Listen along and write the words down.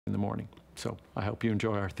in the morning. So I hope you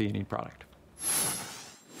enjoy our theanine product.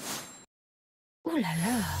 Ooh la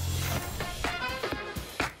la.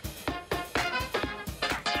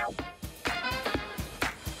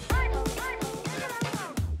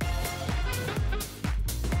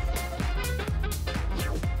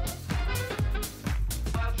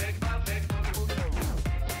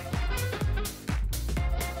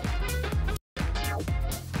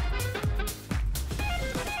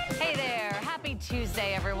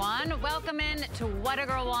 Tuesday, everyone. Welcome in to What a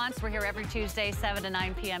Girl Wants. We're here every Tuesday, 7 to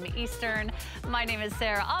 9 p.m. Eastern. My name is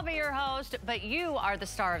Sarah. I'll be your host, but you are the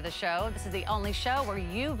star of the show. This is the only show where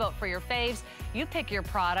you vote for your faves, you pick your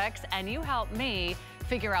products, and you help me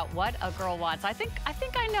figure out what a girl wants. I think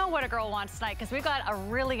I know what a girl wants tonight because we've got a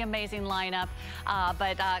really amazing lineup.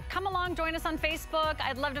 But come along, join us on Facebook.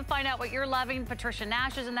 I'd love to find out what you're loving. Patricia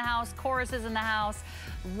Nash is in the house. Chorus is in the house.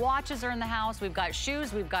 Watches are in the house. We've got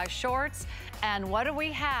shoes. We've got shorts. And what do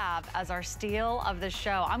we have as our steal of the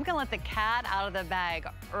show? I'm going to let the cat out of the bag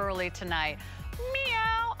early tonight.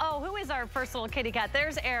 Meow. Oh, who is our first little kitty cat?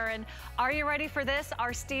 There's Erin. Are you ready for this?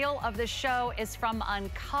 Our steal of the show is from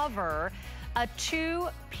Uncover. A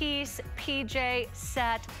 2-piece PJ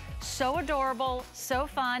set. So adorable, so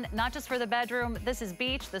fun, not just for the bedroom. This is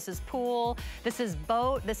beach, this is pool, this is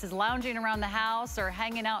boat, this is lounging around the house or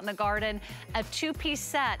hanging out in the garden. A 2-piece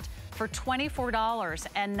set for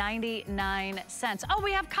 $24.99. Oh,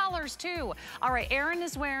 we have colors too. All right, Erin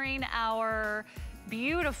is wearing our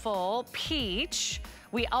beautiful peach.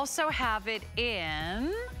 We also have it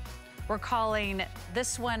in, we're calling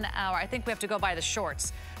this one our, I think we have to go by the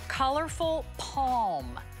shorts, colorful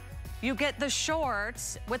palm. You get the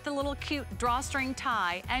shorts with the little cute drawstring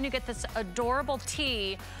tie, and you get this adorable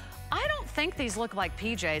tee. I don't think these look like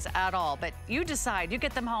PJs at all, but you decide. You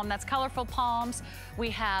get them home. That's colorful palms. We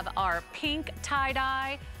have our pink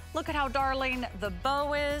tie-dye. Look at how darling the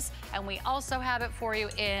bow is. And we also have it for you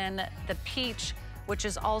in the peach, which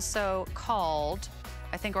is also called,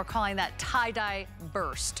 I think we're calling that tie-dye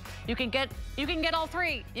burst. You can get all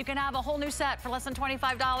three. You can have a whole new set for less than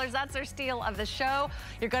 $25. That's our steal of the show.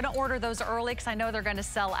 You're gonna order those early because I know they're gonna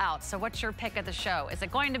sell out. So what's your pick of the show? Is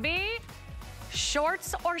it going to be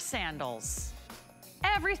shorts or sandals?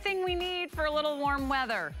 Everything we need for a little warm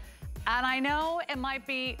weather. And I know it might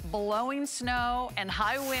be blowing snow and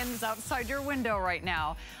high winds outside your window right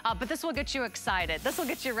now, but this will get you excited. This will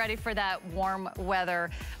get you ready for that warm weather.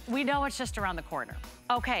 We know it's just around the corner.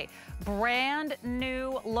 Okay, brand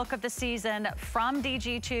new look of the season from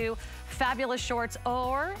DG2, fabulous shorts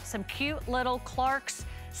or some cute little Clark's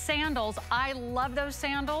sandals. I love those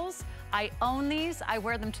sandals. I own these. I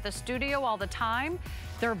wear them to the studio all the time.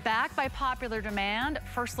 They're back by popular demand.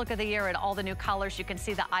 First look of the year at all the new colors. You can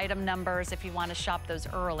see the item numbers if you want to shop those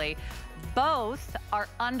early. Both are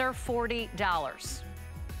under $40.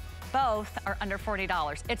 Both are under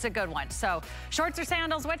 $40. It's a good one. So shorts or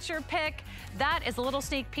sandals, what's your pick? That is a little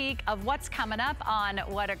sneak peek of what's coming up on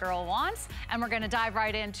What a Girl Wants. And we're going to dive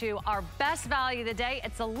right into our best value of the day.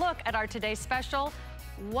 It's a look at our today's special.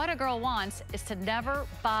 What a girl wants is to never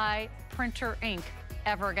buy printer ink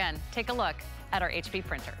ever again. Take a look at our HP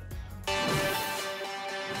printer.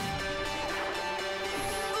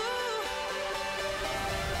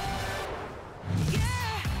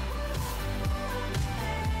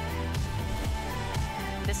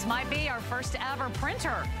 This might be our first ever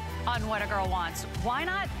printer on What a Girl Wants. Why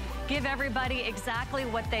not give everybody exactly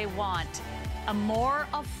what they want? A more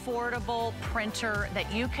affordable printer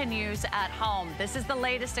that you can use at home. This is the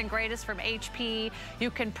latest and greatest from HP.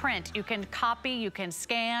 You can print, you can copy, you can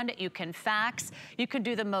scan, you can fax. You can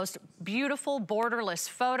do the most beautiful borderless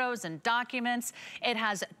photos and documents. It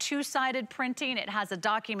has two-sided printing. It has a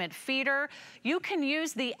document feeder. You can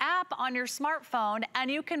use the app on your smartphone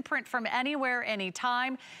and you can print from anywhere,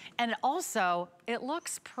 anytime. And also, it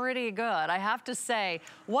looks pretty good, I have to say.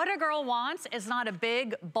 What a Girl Wants is not a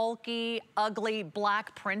big, bulky, ugly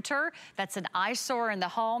black printer that's an eyesore in the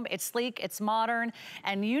home. It's sleek, it's modern,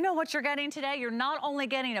 and you know what you're getting today? You're not only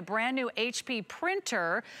getting a brand new HP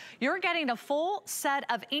printer, you're getting a full set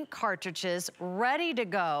of ink cartridges ready to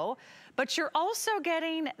go, but you're also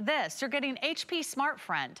getting this. You're getting HP Smart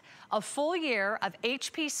Friend, a full year of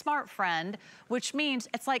HP Smart Friend, which means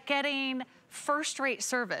it's like getting first-rate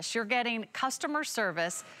service. You're getting customer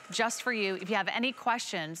service just for you. If you have any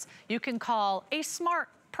questions, you can call a smart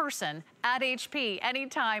person at HP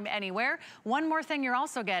anytime, anywhere. One more thing you're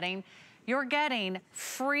also getting, you're getting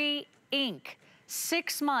free ink.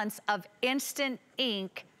 6 months of instant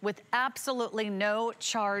ink with absolutely no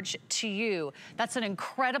charge to you. That's an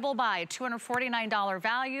incredible buy, a $249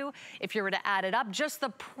 value. If you were to add it up, just the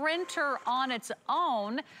printer on its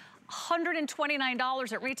own,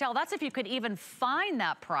 $129 at retail. That's if you could even find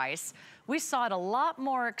that price. We saw it a lot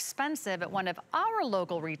more expensive at one of our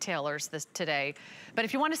local retailers today. But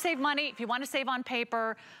if you want to save money, if you want to save on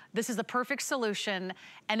paper, this is the perfect solution.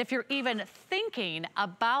 And if you're even thinking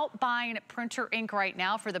about buying printer ink right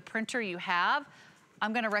now for the printer you have,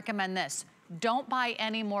 I'm going to recommend this. Don't buy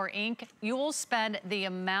any more ink. You will spend the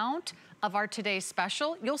amount of our today's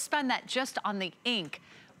special. You'll spend that just on the ink.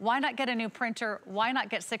 Why not get a new printer? Why not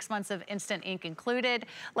get 6 months of instant ink included?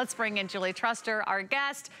 Let's bring in Julie Truster, our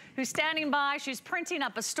guest, who's standing by. She's printing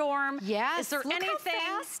up a storm. Yes, is there look anything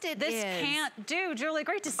how fast it this is. can't do? Julie,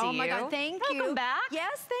 great to see you. Oh my God, thank you. Welcome back.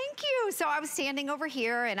 Yes, thank you. So I was standing over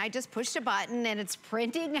here and I just pushed a button and it's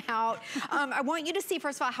printing out. I want you to see,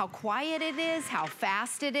 first of all, how quiet it is, how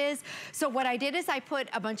fast it is. So what I did is I put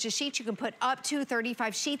a bunch of sheets. You can put up to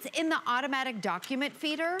 35 sheets in the automatic document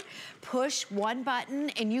feeder. Push one button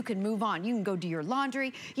and you can move on. You can go do your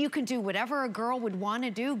laundry. You can do whatever a girl would want to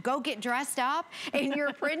do. Go get dressed up and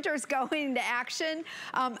your printer's going into action.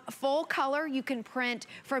 Full color, you can print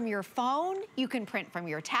from your phone. You can print from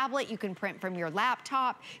your tablet. You can print from your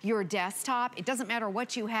laptop, your desktop. It doesn't matter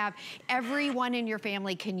what you have. Everyone in your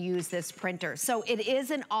family can use this printer. So it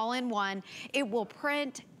is an all-in-one. It will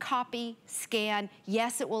print, copy, scan.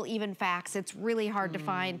 Yes, it will even fax. It's really hard to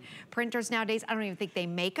find printers nowadays. I don't even think they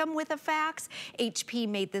make them with a fax. HP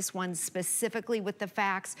made this one specifically with the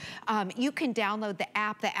fax. You can download the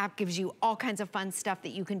app. The app gives you all kinds of fun stuff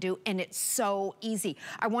that you can do, and it's so easy.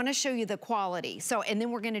 I want to show you the quality. So, and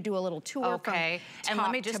then we're going to do a little tour from top and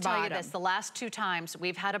let me just tell you bottom. this. The last 2 times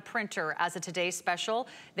we've had a printer as a today's special,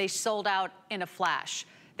 they sold out in a flash.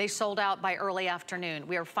 They sold out by early afternoon.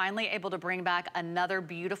 We are finally able to bring back another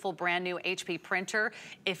beautiful brand new HP printer.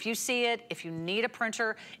 If you see it, if you need a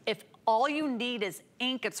printer, if all you need is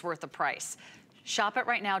ink, it's worth the price. Shop it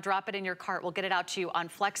right now, drop it in your cart. We'll get it out to you on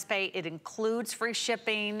FlexPay. It includes free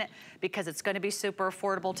shipping because it's going to be super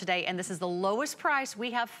affordable today. And this is the lowest price we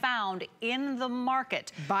have found in the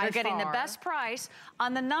market. By You're getting far. the best price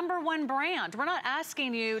on the #1 brand. We're not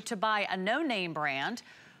asking you to buy a no-name brand.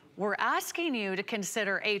 We're asking you to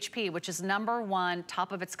consider HP, which is #1,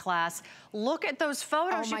 top of its class. Look at those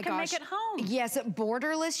photos. Oh my you can gosh. make it home. Yes,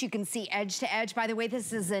 borderless. You can see edge to edge. By the way,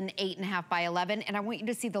 this is an 8.5 by 11, and I want you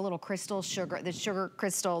to see the little crystal sugar, the sugar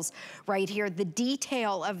crystals right here. The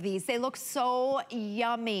detail of these, they look so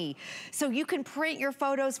yummy. So you can print your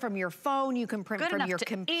photos from your phone. You can print from your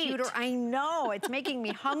computer. Eat. I know, it's making me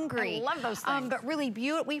hungry. I love those things. But really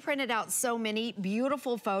beautiful. We printed out so many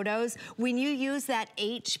beautiful photos. When you use that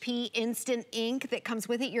HP instant ink that comes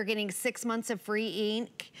with it, you're getting 6 months of free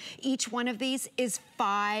ink. Each one of these is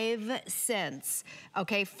 5 cents.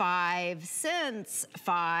 Okay, 5 cents,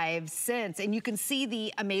 5 cents. And you can see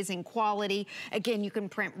the amazing quality. Again, you can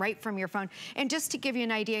print right from your phone. And just to give you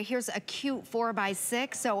an idea, here's a cute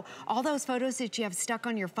 4x6. So all those photos that you have stuck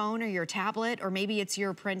on your phone or your tablet, or maybe it's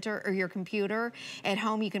your printer or your computer at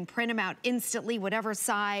home, you can print them out instantly, whatever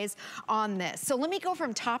size on this. So let me go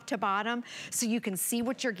from top to bottom so you can see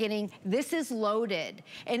what you're getting. This is loaded.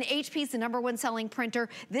 And HP's the #1 selling printer.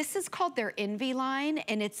 This is called their Envy line,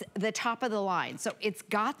 and it's the top of the line. So it's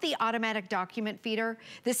got the automatic document feeder.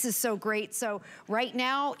 This is so great. So right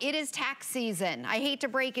now, it is tax season. I hate to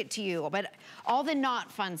break it to you, but all the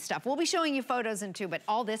not fun stuff. We'll be showing you photos in too, but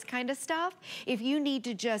all this kind of stuff, if you need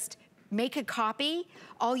to just make a copy,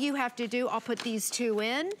 all you have to do, I'll put these 2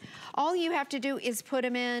 in. All you have to do is put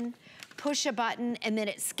them in, push a button, and then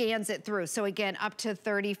it scans it through. So again, up to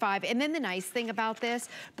 35. And then the nice thing about this,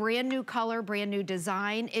 brand new color, brand new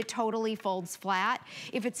design, it totally folds flat.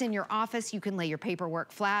 If it's in your office, you can lay your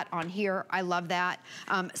paperwork flat on here. I love that.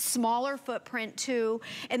 Smaller footprint too.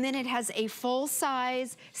 And then it has a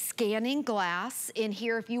full-size scanning glass in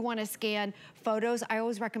here if you want to scan photos. I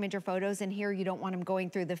always recommend your photos in here. You don't want them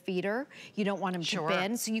going through the feeder. You don't want them to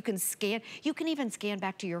bend. So you can scan. You can even scan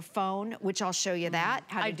back to your phone, which I'll show you that,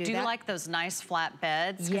 how to do that. I do like those nice flat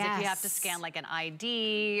beds. Because if you have to scan like an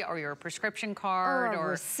ID or your prescription card or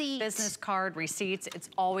receipt, business card, receipts, it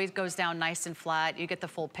always goes down nice and flat. You get the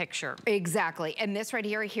full picture. Exactly. And this right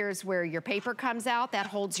here, here's where your paper comes out. That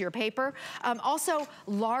holds your paper. Also,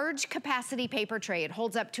 large capacity paper tray. It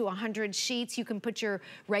holds up to 100 sheets. You can put your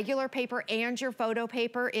regular paper and your photo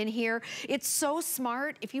paper in here. It's so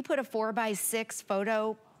smart. If you put a 4x6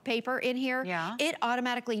 photo paper in here, it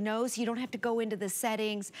automatically knows. You don't have to go into the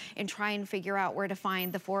settings and try and figure out where to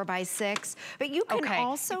find the 4x6. But you can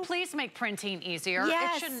also... Please make printing easier.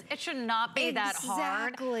 Yes. It should not be that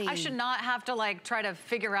hard. I should not have to like try to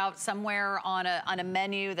figure out somewhere on a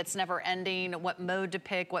menu that's never ending what mode to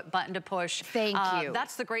pick, what button to push. Thank you.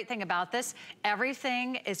 That's the great thing about this.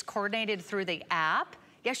 Everything is coordinated through the app.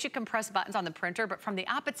 Yes, you can press buttons on the printer, but from the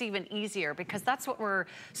app, it's even easier because that's what we're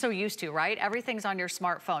so used to, right? Everything's on your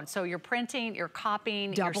smartphone. So you're printing, you're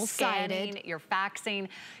copying, you're scanning, you're faxing,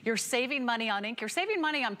 you're saving money on ink, you're saving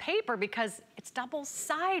money on paper because it's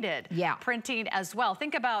double-sided printing as well.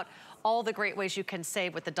 Think about all the great ways you can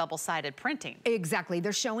save with the double-sided printing. Exactly.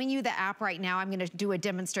 They're showing you the app right now. I'm going to do a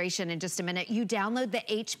demonstration in just a minute. You download the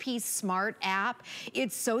HP Smart app.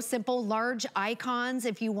 It's so simple. Large icons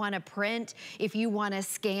if you want to print, if you want to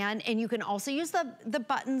scan, and you can also use the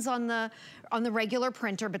buttons on the regular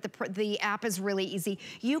printer, but the app is really easy.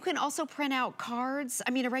 You can also print out cards.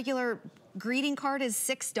 I mean, a regular greeting card is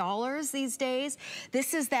 $6 these days.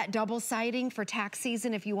 This is that double siding for tax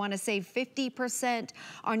season. If you want to save 50%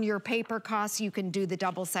 on your paper costs, you can do the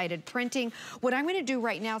double-sided printing. What I'm going to do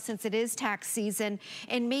right now, since it is tax season,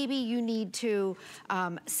 and maybe you need to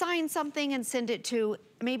sign something and send it to,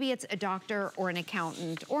 maybe it's a doctor or an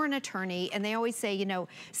accountant or an attorney, and they always say, you know,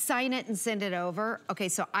 sign it and send it over. Okay,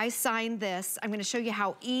 so I signed this. I'm gonna show you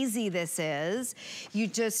how easy this is. You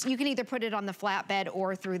can either put it on the flatbed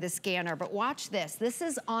or through the scanner, but watch this. This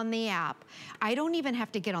is on the app. I don't even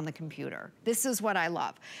have to get on the computer. This is what I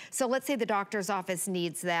love. So let's say the doctor's office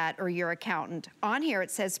needs that, or your accountant. On here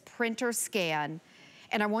it says printer scan,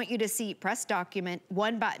 and I want you to see press document,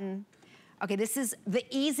 one button. Okay, this is the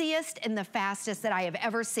easiest and the fastest that I have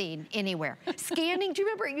ever seen anywhere. Scanning, do you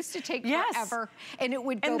remember it used to take forever? And it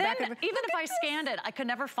would go back. And even if I scanned it, I could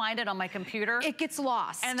never find it on my computer. It gets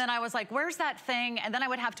lost. And then I was like, where's that thing? And then I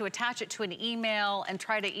would have to attach it to an email and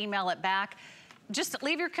try to email it back. Just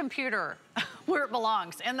leave your computer where it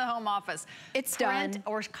belongs, in the home office. It's done. Print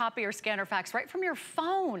or copy or scan or fax right from your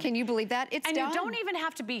phone. Can you believe that? It's done. And you don't even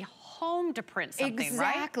have to be home to print something, right?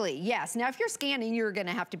 Exactly, yes. Now, if you're scanning, you're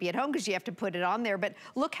gonna have to be at home because you have to put it on there, but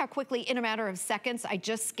look how quickly, in a matter of seconds, I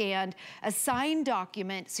just scanned a signed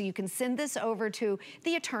document, so you can send this over to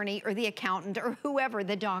the attorney or the accountant or whoever,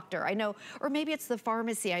 the doctor, I know, or maybe it's the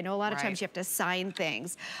pharmacy. I know a lot of times you have to sign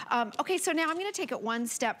things. Okay, so now I'm gonna take it one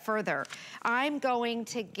step further. I'm going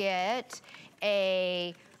to get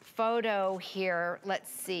a photo here.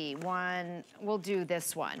 Let's see, we'll do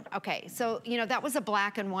this one. Okay, so, you know, that was a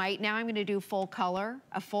black and white. Now I'm gonna do full color,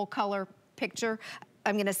 a full color picture.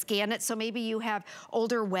 I'm gonna scan it, so maybe you have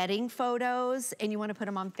older wedding photos and you wanna put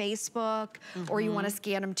them on Facebook, or you wanna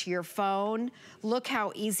scan them to your phone. Look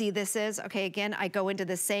how easy this is. Okay, again, I go into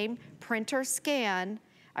the same printer scan,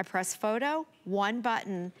 I press photo, one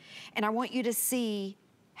button, and I want you to see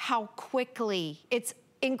how quickly it's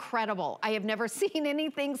incredible. I have never seen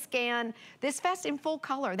anything scan this fast in full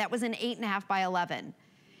color. That was an 8.5 by 11.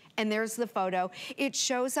 And there's the photo. It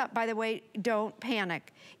shows up, by the way, don't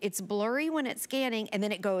panic. It's blurry when it's scanning, and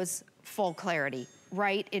then it goes full clarity,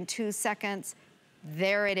 right in 2 seconds.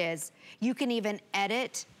 There it is. You can even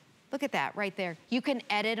edit. Look at that right there. You can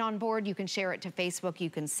edit on board, you can share it to Facebook, you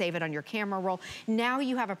can save it on your camera roll. Now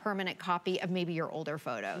you have a permanent copy of maybe your older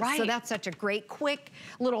photos. Right. So that's such a great, quick,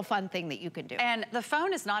 little fun thing that you can do. And the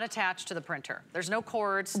phone is not attached to the printer. There's no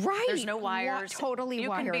cords, there's no wires. Totally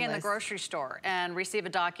wireless. You can be in the grocery store and receive a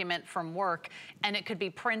document from work, and it could be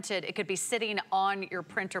printed, it could be sitting on your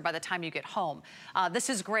printer by the time you get home. This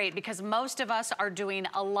is great because most of us are doing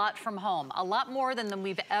a lot from home, a lot more than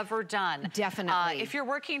we've ever done. Definitely. If you're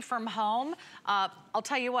working from home, I'll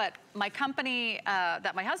tell you what, my company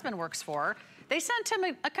that my husband works for, they sent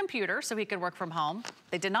him a computer so he could work from home.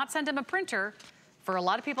 They did not send him a printer. For a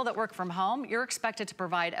lot of people that work from home, you're expected to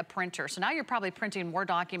provide a printer. So now you're probably printing more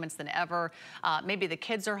documents than ever. Maybe the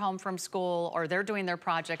kids are home from school, or they're doing their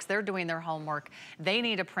projects, they're doing their homework. They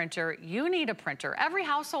need a printer, you need a printer. Every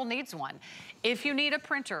household needs one. If you need a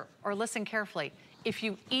printer, or listen carefully, if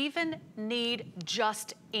you even need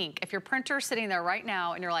just ink, if your printer's sitting there right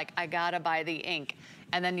now and you're like, I gotta buy the ink,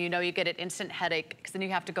 and then you know you get an instant headache because then you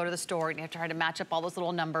have to go to the store and you have to try to match up all those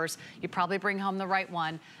little numbers. You probably bring home the right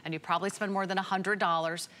one, and you probably spend more than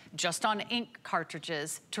 $100 just on ink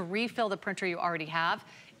cartridges to refill the printer you already have.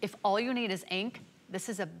 If all you need is ink, this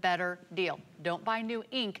is a better deal. Don't buy new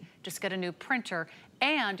ink, just get a new printer.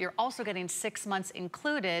 And you're also getting 6 months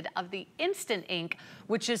included of the instant ink,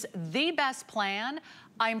 which is the best plan.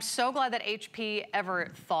 I'm so glad that HP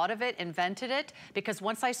ever thought of it, invented it, because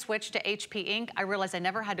once I switched to HP ink, I realized I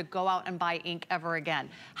never had to go out and buy ink ever again.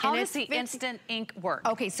 How does the instant ink work?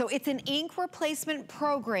 Okay, so it's an ink replacement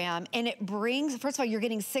program, and it brings, first of all, you're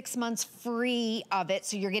getting 6 months free of it,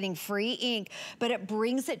 so you're getting free ink, but it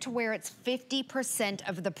brings it to where it's 50%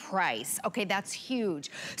 of the price. Okay, that's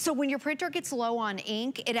huge. So when your printer gets low on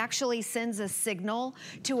ink, it actually sends a signal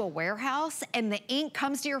to a warehouse, and the ink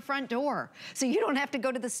comes to your front door. So you don't have to go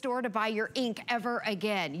go to the store to buy your ink ever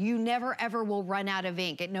again. You never ever will run out of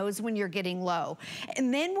ink. It knows when you're getting low.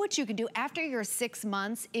 And then what you can do after your 6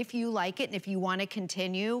 months, if you like it and if you want to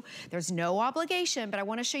continue, there's no obligation, but I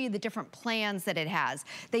want to show you the different plans that it has.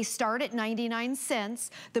 They start at 99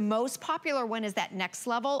 cents. The most popular one is that next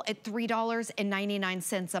level at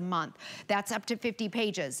 $3.99 a month. That's up to 50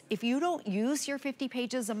 pages. If you don't use your 50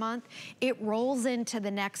 pages a month, it rolls into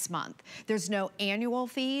the next month. There's no annual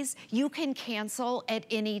fees. You can cancel at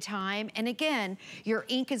any time. And again, your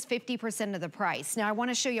ink is 50% of the price. Now I want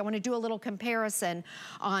to show you, I want to do a little comparison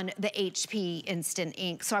on the HP Instant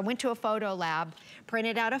Ink. So I went to a photo lab,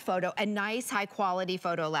 printed out a photo, a nice high quality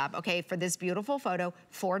photo lab, okay, for this beautiful photo,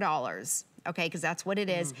 $4, okay, because that's what it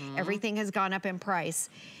is. Everything has gone up in price.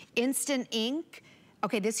 Instant Ink,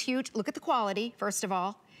 okay, this huge, look at the quality, first of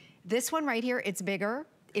all. This one right here, it's bigger,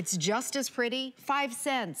 it's just as pretty, 5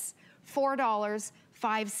 cents, $4,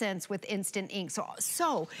 5 cents with Instant Ink.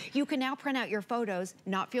 So you can now print out your photos,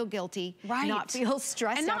 not feel guilty, not feel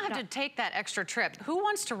stressed and out. not have to take that extra trip. Who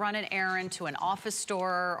wants to run an errand to an office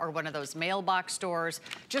store or one of those mailbox stores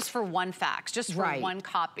just for one fax, just for one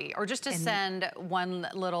copy, or just to send one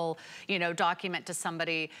little, you know, document to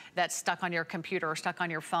somebody that's stuck on your computer or stuck on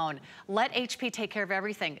your phone? Let HP take care of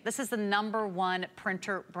everything. This is the #1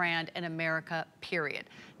 printer brand in America, period.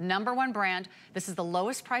 #1 brand. This is the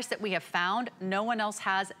lowest price that we have found. No one else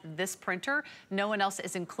has this printer. No one else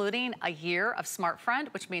is including a year of Smart Friend,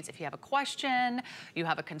 which means if you have a question, you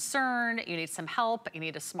have a concern, you need some help, you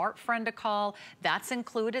need a Smart Friend to call, that's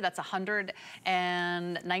included. That's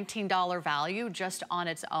 $119 value just on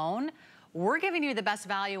its own. We're giving you the best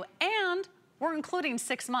value, and we're including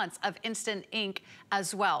 6 months of Instant Ink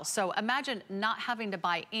as well. So imagine not having to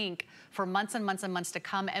buy ink for months and months and months to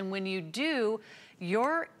come. And when you do,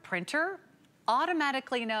 your printer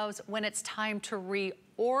automatically knows when it's time to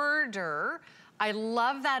reorder. I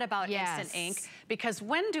love that about Instant Ink, because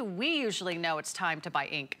when do we usually know it's time to buy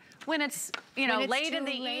ink? When it's, you know, late in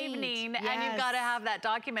the evening and you've got to have that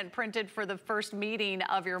document printed for the first meeting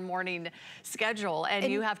of your morning schedule,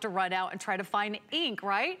 and you have to run out and try to find ink,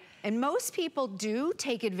 right? And most people do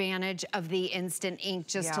take advantage of the Instant Ink,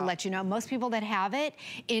 just to let you know. Most people that have it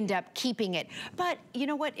end up keeping it. But you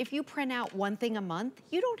know what? If you print out one thing a month,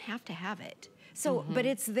 you don't have to have it. So, but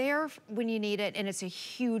it's there when you need it, and it's a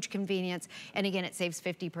huge convenience. And again, it saves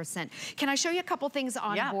 50%. Can I show you a couple things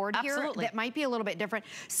on board here that might be a little bit different?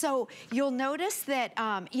 So you'll notice that,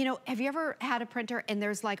 you know, have you ever had a printer and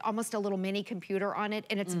there's like almost a little mini computer on it,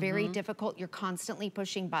 and it's very difficult? You're constantly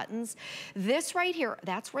pushing buttons. This right here,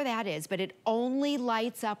 that's where that is, but it only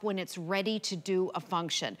lights up when it's ready to do a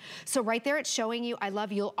function. So right there, it's showing you, I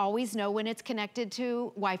love, you'll always know when it's connected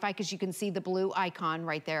to Wi-Fi, because you can see the blue icon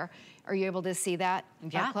right there. Are you able to see that?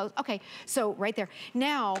 Yeah. Close? Okay, so right there.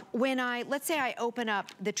 Now, when let's say I open up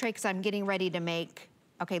the tray because I'm getting ready to make,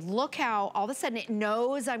 okay, look how all of a sudden it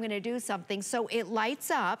knows I'm gonna do something, so it lights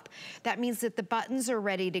up. That means that the buttons are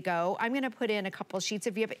ready to go. I'm gonna put in a couple sheets.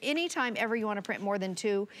 If you have any time ever you wanna print more than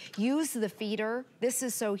 2, use the feeder. This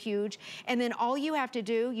is so huge. And then all you have to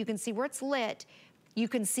do, you can see where it's lit, you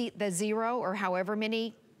can see the 0 or however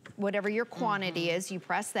many, whatever your quantity is, you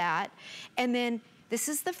press that, and then this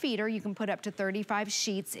is the feeder. You can put up to 35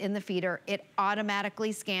 sheets in the feeder. It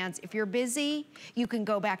automatically scans. If you're busy, you can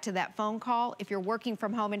go back to that phone call. If you're working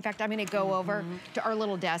from home, in fact, I'm gonna go over to our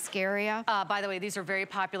little desk area. By the way, these are very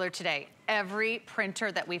popular today. Every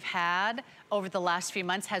printer that we've had over the last few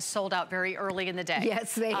months has sold out very early in the day.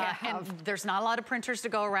 Yes, they have. And there's not a lot of printers to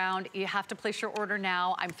go around. You have to place your order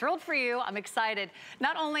now. I'm thrilled for you. I'm excited.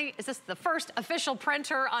 Not only is this the first official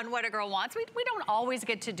printer on What a Girl Wants, we don't always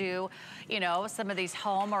get to do, you know, some of these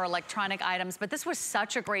home or electronic items, but this was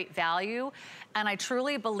such a great value. And I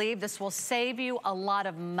truly believe this will save you a lot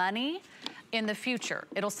of money in the future.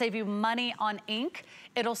 It'll save you money on ink.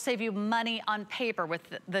 It'll save you money on paper with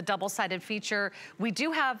the double-sided feature. We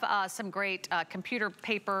do have some great computer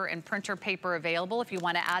paper and printer paper available if you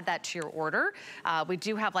want to add that to your order. We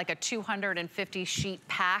do have like a 250 sheet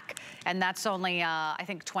pack, and that's only, I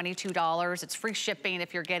think, $22. It's free shipping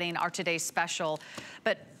if you're getting our today's special.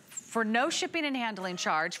 But for no shipping and handling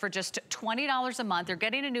charge, for just $20 a month, you're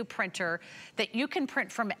getting a new printer that you can print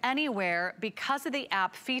from anywhere because of the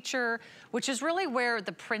app feature, which is really where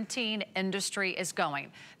the printing industry is going.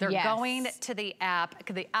 They're going to the app.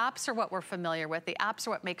 The apps are what we're familiar with. The apps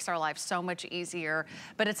are what makes our life so much easier,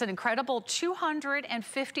 but it's an incredible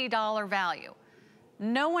 $250 value.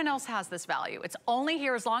 No one else has this value. It's only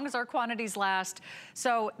here as long as our quantities last.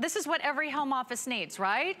 So this is what every home office needs,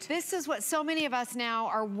 right? This is what so many of us now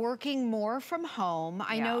are working more from home.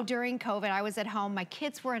 I know during COVID, I was at home. My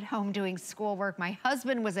kids were at home doing schoolwork. My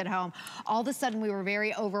husband was at home. All of a sudden, we were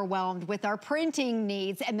very overwhelmed with our printing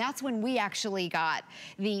needs. And that's when we actually got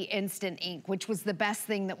the instant ink, which was the best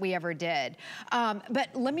thing that we ever did.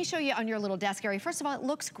 But let me show you on your little desk area. First of all, it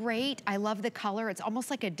looks great. I love the color. It's almost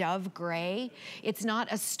like a dove gray. It's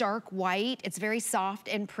not a stark white. It's very soft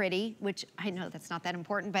and pretty, which I know that's not that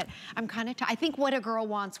important, but I'm kind of, I think what a girl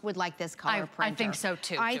wants would like this color printer. I think so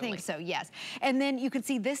too, I think so, yes. And then you can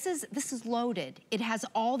see this is loaded. It has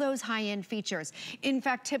all those high-end features. In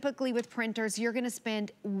fact, typically with printers, you're gonna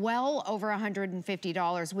spend well over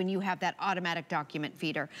 $150 when you have that automatic document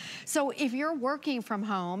feeder. So if you're working from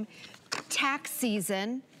home, tax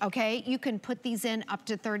season, okay, you can put these in up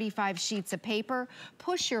to 35 sheets of paper,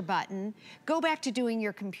 push your button, go back to doing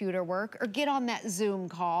your computer work, or get on that Zoom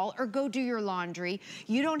call, or go do your laundry.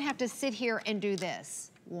 You don't have to sit here and do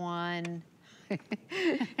this. 1,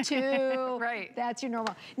 2, right. That's your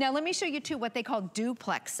normal. Now let me show you too what they call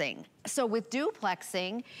duplexing. So with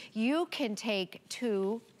duplexing, you can take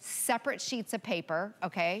 2 separate sheets of paper,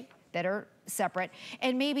 okay, that are separate,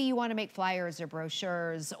 and maybe you want to make flyers or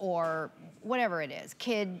brochures or whatever it is,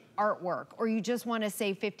 kid artwork, or you just want to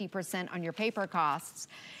save 50% on your paper costs.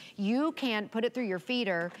 You can put it through your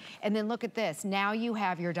feeder, and then look at this. Now you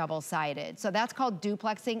have your double-sided. So that's called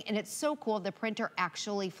duplexing, and it's so cool. The printer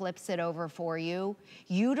actually flips it over for you.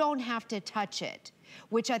 You don't have to touch it,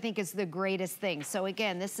 which I think is the greatest thing. So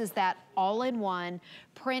again, this is that all-in-one,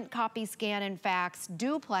 print, copy, scan, and fax,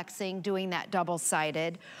 duplexing, doing that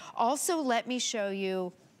double-sided. Also, let me show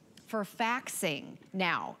you for faxing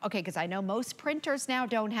now. Okay, because I know most printers now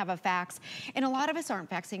don't have a fax, and a lot of us aren't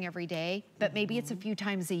faxing every day, but maybe it's a few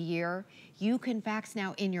times a year. You can fax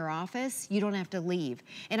now in your office. You don't have to leave.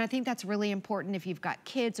 And I think that's really important if you've got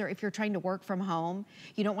kids or if you're trying to work from home.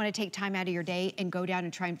 You don't want to take time out of your day and go down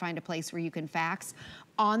and try and find a place where you can fax.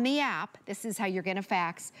 On the app, this is how you're gonna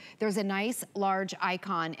fax. There's a nice large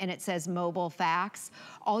icon and it says mobile fax.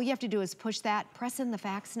 All you have to do is push that, press in the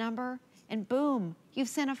fax number, and boom, you've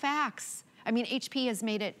sent a fax. I mean, HP has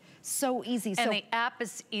made it so easy. And the app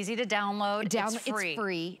is easy to download. It's free. It's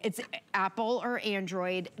free. It's Apple or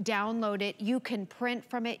Android. Download it. You can print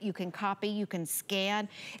from it. You can copy. You can scan.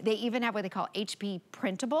 They even have what they call HP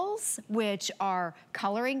printables, which are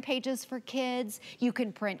coloring pages for kids. You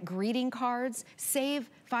can print greeting cards. Save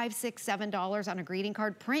 $5, $6, $7 on a greeting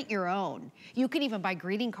card. Print your own. You can even buy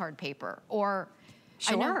greeting card paper or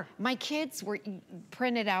sure. I know my kids were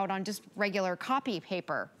printed out on just regular copy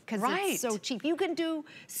paper because it's so cheap. You can do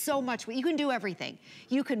so much. You can do everything.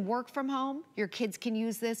 You can work from home. Your kids can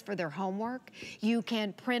use this for their homework. You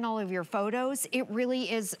can print all of your photos. It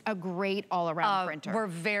really is a great all-around printer. We're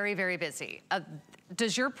very, very busy.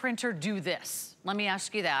 Does your printer do this? Let me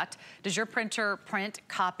ask you that. Does your printer print,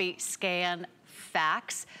 copy, scan,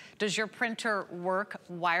 fax? Does your printer work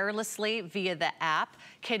wirelessly via the app?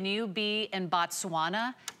 Can you be in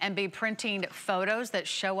Botswana and be printing photos that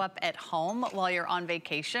show up at home while you're on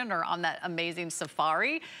vacation or on that amazing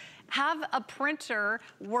safari? Have a printer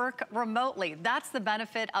work remotely. That's the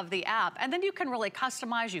benefit of the app. And then you can really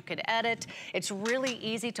customize, you can edit. It's really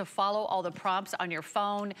easy to follow all the prompts on your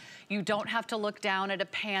phone. You don't have to look down at a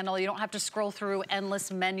panel. You don't have to scroll through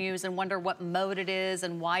endless menus and wonder what mode it is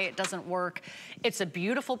and why it doesn't work. It's a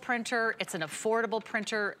beautiful printer. It's an affordable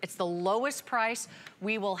printer. It's the lowest price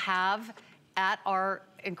we will have at our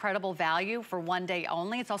incredible value for one day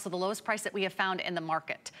only. It's also the lowest price that we have found in the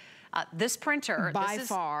market. This printer, by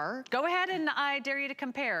far. Go ahead and I dare you to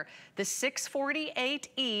compare. The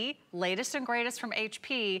 648E, latest and greatest from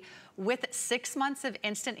HP, with 6 months of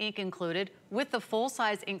instant ink included, with the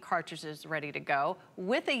full-size ink cartridges ready to go,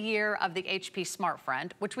 with a year of the HP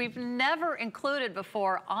SmartFriend, which we've never included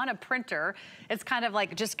before on a printer. It's kind of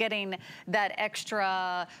like just getting that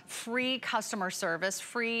extra free customer service,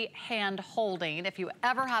 free hand holding. If you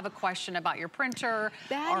ever have a question about your printer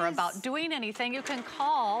or about doing anything, you can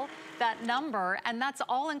call that number and that's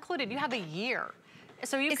all included. You have a year.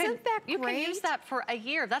 So you can use that for a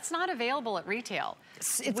year. That's not available at retail.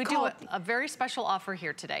 We do a very special offer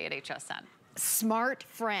here today at HSN. Smart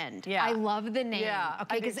Friend. Yeah. I love the name. Yeah,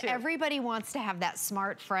 okay, because everybody wants to have that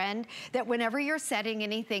smart friend that whenever you're setting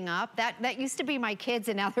anything up, that used to be my kids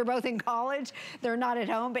and now they're both in college. They're not at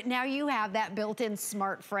home, but now you have that built-in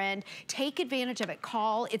smart friend. Take advantage of it.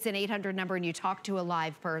 Call, it's an 800 number and you talk to a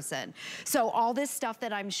live person. So all this stuff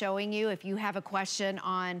that I'm showing you, if you have a question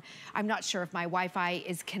on, I'm not sure if my Wi-Fi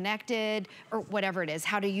is connected or whatever it is,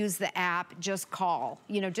 how to use the app, just call.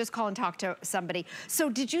 You know, just call and talk to somebody. So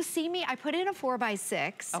did you see me? I put in a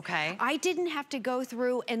 4x6. Okay. I didn't have to go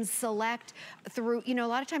through and select through, you know, a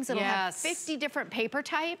lot of times it'll have 50 different paper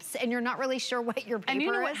types and you're not really sure what your paper is. And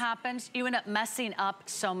you know what happens? You end up messing up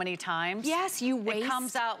so many times. Yes, you waste It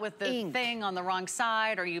comes out with the ink. thing on the wrong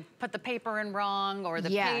side, or you put the paper in wrong, or the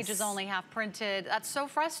page is only half printed. That's so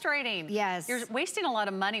frustrating. Yes. You're wasting a lot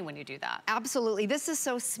of money when you do that. Absolutely. This is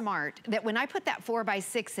so smart that when I put that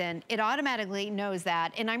 4x6 in, it automatically knows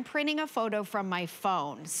that. And I'm printing a photo from my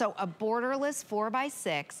phone. So a borderless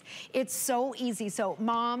 4x6. It's so easy. So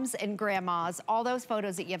moms and grandmas, all those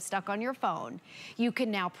photos that you have stuck on your phone, you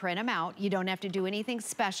can now print them out. You don't have to do anything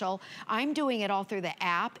special. I'm doing it all through the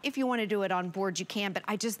app. If you want to do it on board, you can, but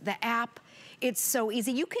the app, it's so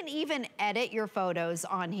easy. You can even edit your photos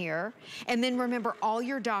on here. And then remember all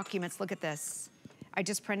your documents. Look at this. I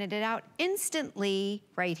just printed it out instantly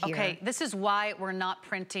right here. Okay, this is why we're not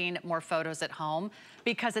printing more photos at home,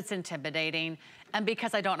 because it's intimidating and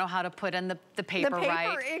because I don't know how to put in the paper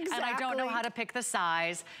right. Exactly. And I don't know how to pick the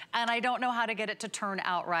size, and I don't know how to get it to turn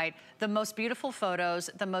out right. The most beautiful photos,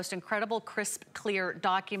 the most incredible, crisp, clear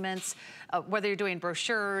documents, whether you're doing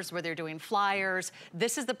brochures, whether you're doing flyers,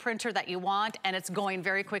 this is the printer that you want, and it's going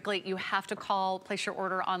very quickly. You have to call, place your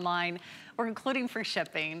order online. We're including free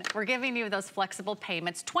shipping. We're giving you those flexible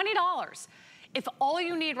payments, $20. If all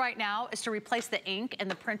you need right now is to replace the ink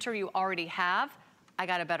and the printer you already have, I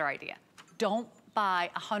got a better idea. Don't buy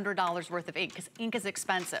 $100 worth of ink, because ink is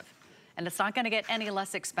expensive, and it's not gonna get any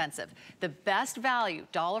less expensive. The best value,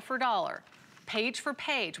 dollar for dollar, page for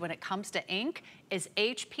page when it comes to ink is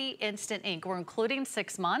HP Instant Ink. We're including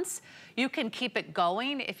 6 months. You can keep it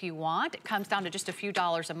going if you want. It comes down to just a few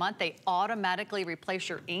dollars a month. They automatically replace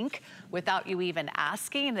your ink without you even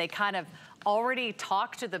asking. They kind of already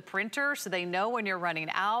talk to the printer so they know when you're running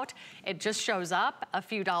out. It just shows up a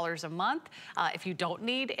few dollars a month. If you don't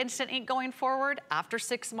need instant ink going forward, after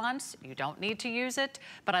 6 months, you don't need to use it.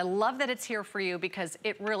 But I love that it's here for you because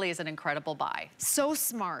it really is an incredible buy. So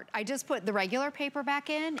smart. I just put the regular paper back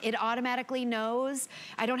in. It automatically knows.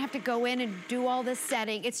 I don't have to go in and do all this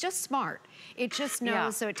setting. It's just smart. It just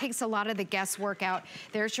knows, so it takes a lot of the guesswork out.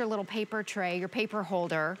 There's your little paper tray, your paper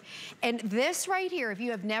holder. And this right here, if you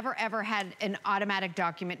have never ever had an automatic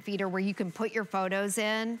document feeder where you can put your photos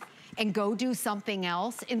in and go do something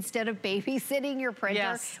else instead of babysitting your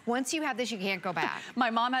printer. Once you have this, you can't go back. My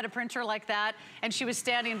mom had a printer like that, and she was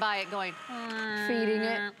standing by it going, feeding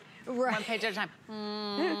it. Right. One page at a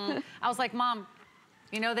time. I was like, Mom,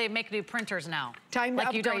 you know they make new printers now. Time to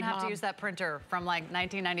like you don't upgrade, have Mom. to use that printer from like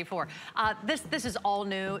 1994. This is all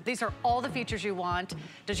new. These are all the features you want.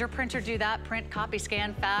 Does your printer do that? Print, copy,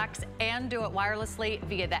 scan, fax, and do it wirelessly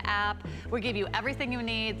via the app. We give you everything you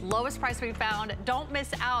need. Lowest price we found. Don't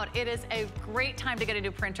miss out. It is a great time to get a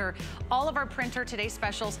new printer. All of our Printer Today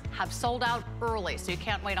specials have sold out early, so you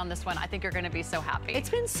can't wait on this one. I think you're going to be so happy. It's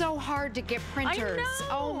been so hard to get printers. I know.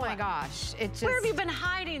 Oh my gosh. It just, where have you been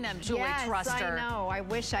hiding them, Julie Truster? I know. I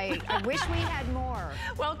wish we had more.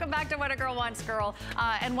 Welcome back to What a Girl Wants, Girl.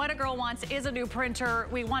 And What a Girl Wants is a new printer.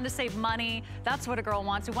 We want to save money. That's what a girl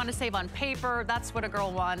wants. We want to save on paper. That's what a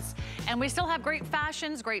girl wants. And we still have great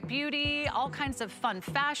fashions, great beauty, all kinds of fun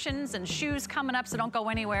fashions and shoes coming up, so don't go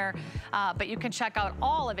anywhere. But you can check out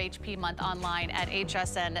all of HP Month online at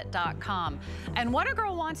hsn.com. And What a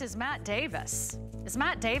Girl Wants is Matt Davis. Is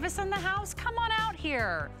Matt Davis in the house? Come on out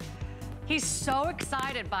here. He's so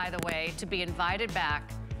excited, by the way, to be invited back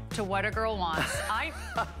to What a Girl Wants.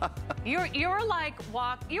 You're like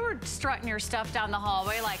you were strutting your stuff down the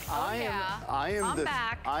hallway like, oh I'm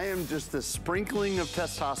back. I am just the sprinkling of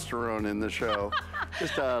testosterone in the show.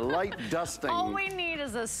 Just a light dusting. All we need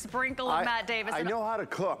is a sprinkle of Matt Davis. I know how to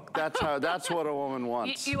cook. That's what a woman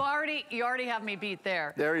wants. You already have me beat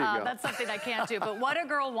there. There you go. That's something I can't do. But What a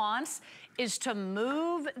Girl Wants is to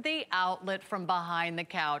move the outlet from behind the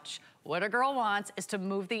couch. What a girl wants is to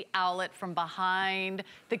move the outlet from behind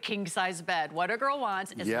the king-size bed. What a girl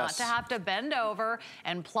wants is not to have to bend over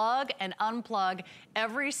and plug and unplug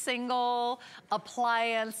every single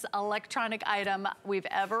appliance, electronic item we've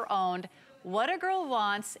ever owned. What a girl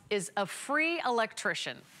wants is a free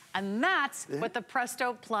electrician. And that's what the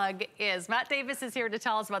Presto Plug is. Matt Davis is here to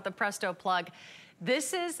tell us about the Presto Plug.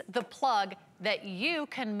 This is the plug that you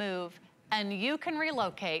can move and you can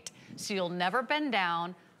relocate so you'll never bend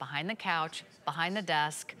down behind the couch, behind the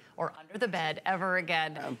desk, or under the bed ever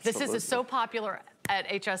again. Absolutely. This is so popular at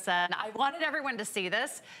HSN. I wanted everyone to see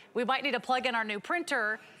this. We might need to plug in our new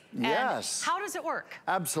printer. And yes. how does it work?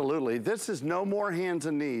 Absolutely. This is no more hands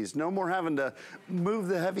and knees. No more having to move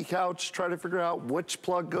the heavy couch, try to figure out which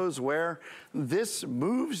plug goes where. This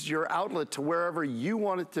moves your outlet to wherever you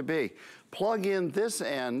want it to be. Plug in this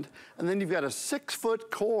end, and then you've got a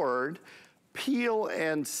 6-foot cord, peel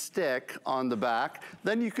and stick on the back.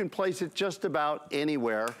 Then you can place it just about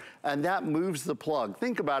anywhere, and that moves the plug.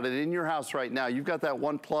 Think about it in your house right now. You've got that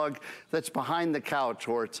one plug that's behind the couch,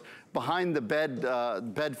 or it's behind the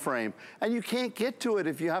bed frame, and you can't get to it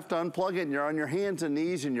if you have to unplug it and you're on your hands and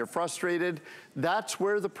knees and you're frustrated. That's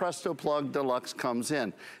where the Presto Plug Deluxe comes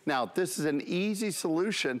in. Now, this is an easy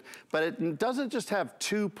solution, but it doesn't just have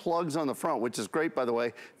 2 plugs on the front, which is great, by the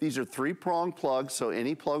way. These are 3-prong plugs, so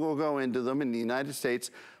any plug will go into them in the United States.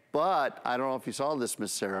 But I don't know if you saw this,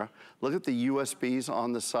 Miss Sarah. Look at the USBs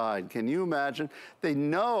on the side. Can you imagine? They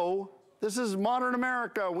know this is modern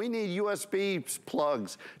America. We need USB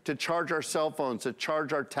plugs to charge our cell phones, to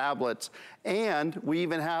charge our tablets. And we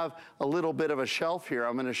even have a little bit of a shelf here.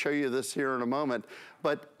 I'm gonna show you this here in a moment.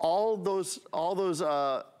 But all those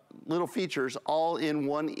little features all in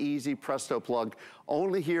one easy Presto plug.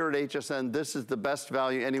 Only here at HSN, this is the best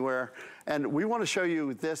value anywhere. And we wanna show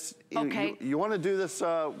you this. Okay. You wanna do this,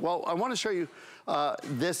 well, I wanna show you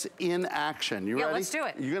this in action. You ready? Yeah, let's do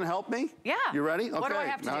it. You gonna help me? Yeah. You ready? Okay. What do I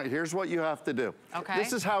have to now do? Here's what you have to do. Okay.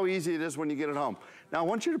 This is how easy it is when you get it home. Now I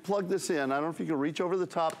want you to plug this in. I don't know if you can reach over the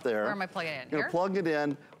top there. Where am I plugging it in? You're Here? gonna plug it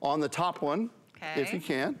in on the top one, Okay. if you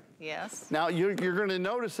can. Yes. Now you're gonna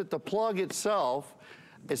notice that the plug itself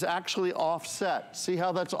is actually offset. See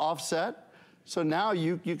how that's offset? So now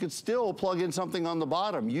you can still plug in something on the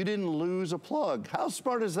bottom. You didn't lose a plug. How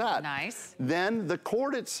smart is that? Nice. Then the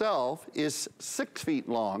cord itself is 6 feet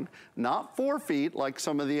long, not 4 feet like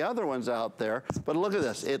some of the other ones out there. But look at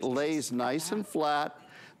this, it lays nice and flat.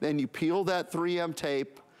 Then you peel that 3M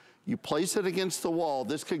tape, you place it against the wall.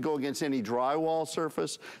 This could go against any drywall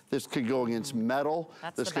surface. This could go against metal.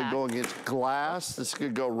 This could go against glass. This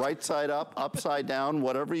could go right side up, upside down,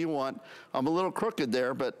 whatever you want. I'm a little crooked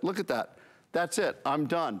there, but look at that. That's it, I'm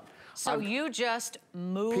done. So you just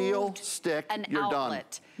moved peel, stick, an you're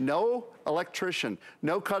outlet. done. No electrician,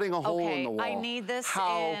 no cutting a hole in the wall. I need this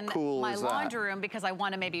How in cool my is laundry that? room because I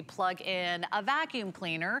want to maybe plug in a vacuum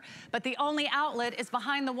cleaner, but the only outlet is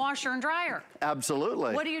behind the washer and dryer.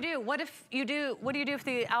 Absolutely. What do you do? What do you do if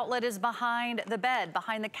the outlet is behind the bed,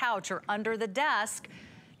 behind the couch, or under the desk?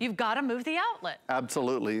 You've got to move the outlet.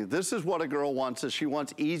 Absolutely. This is what a girl wants, is she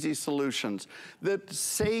wants easy solutions that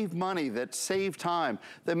save money, that save time,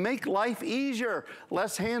 that make life easier,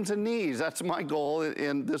 less hands and knees. That's my goal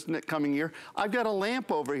in this coming year. I've got a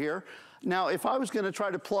lamp over here. Now, if I was gonna try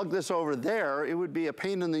to plug this over there, it would be a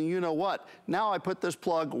pain in the you-know-what. Now I put this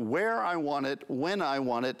plug where I want it, when I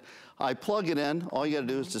want it. I plug it in. All you gotta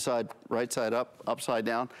do is decide right side up, upside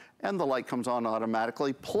down, and the light comes on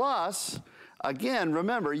automatically. Plus, again,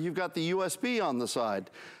 remember, you've got the USB on the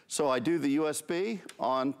side. So I do the USB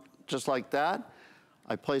on just like that.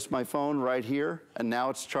 I place my phone right here, and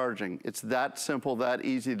now it's charging. It's that simple, that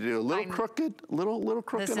easy to do. A little crooked, little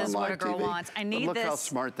crooked on live TV. This is what a girl wants. I need look this how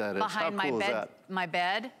smart that is. behind How cool is that? my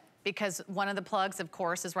bed, because one of the plugs, of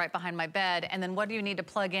course, is right behind my bed. And then what do you need to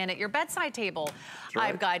plug in at your bedside table? Right.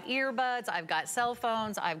 I've got earbuds, I've got cell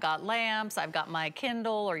phones, I've got lamps, I've got my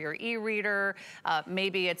Kindle or your e-reader.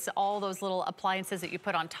 Maybe it's all those little appliances that you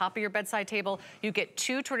put on top of your bedside table. You get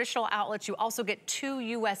 2 traditional outlets. You also get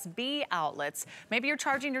 2 USB outlets. Maybe you're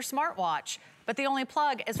charging your smartwatch, but the only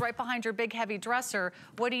plug is right behind your big heavy dresser.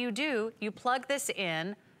 What do? You plug this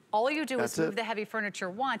in. All you do is move the heavy furniture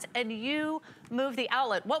once, and you move the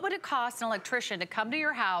outlet. What would it cost an electrician to come to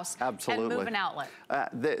your house and move an outlet?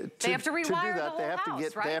 They have to rewire the whole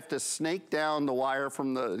house, right? They have to snake down the wire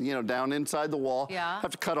from the, down inside the wall. Yeah.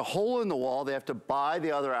 Have to cut a hole in the wall. They have to buy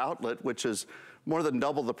the other outlet, which is more than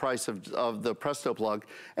double the price of the Presto plug.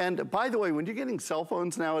 And by the way, when you're getting cell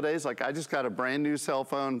phones nowadays, like I just got a brand new cell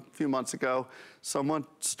phone a few months ago. Someone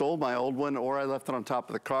stole my old one, or I left it on top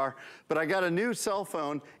of the car. But I got a new cell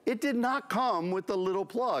phone. It did not come with the little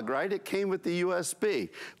plug, right? It came with the USB.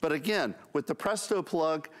 But again, with the Presto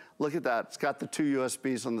plug, look at that. It's got the 2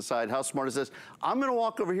 USBs on the side. How smart is this? I'm gonna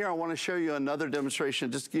walk over here. I wanna show you another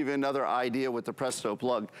demonstration, just to give you another idea with the Presto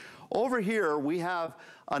plug. Over here, we have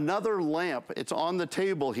another lamp. It's on the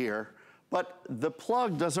table here, but the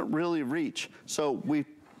plug doesn't really reach. So we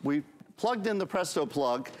plugged in the Presto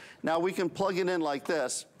plug. Now we can plug it in like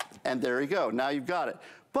this, and there you go. Now you've got it.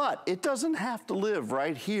 But it doesn't have to live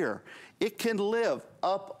right here. It can live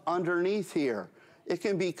up underneath here. It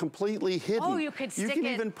can be completely hidden. Oh, you could stick it. You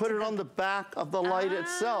can even put it on the back of the light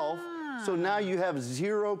itself. So now you have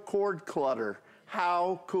zero cord clutter.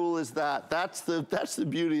 How cool is that? That's the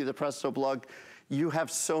beauty of the Presto plug. You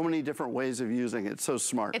have so many different ways of using it. It's so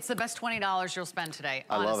smart. It's the best $20 you'll spend today,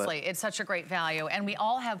 I love honestly. it. It's such a great value. And we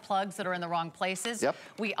all have plugs that are in the wrong places. Yep.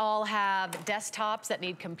 We all have desktops that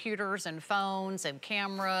need computers and phones and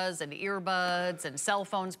cameras and earbuds and cell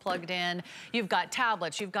phones plugged in. You've got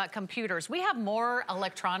tablets, you've got computers. We have more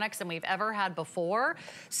electronics than we've ever had before.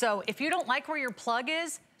 So if you don't like where your plug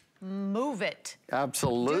is, move it.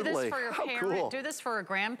 Absolutely. Do this for your How parent. cool. Do this for a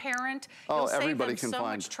grandparent. Oh, You'll everybody save them can so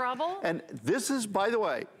find much trouble. And this is, by the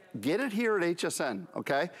way, get it here at HSN,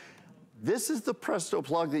 okay? This is the Presto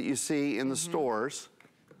plug that you see in the stores.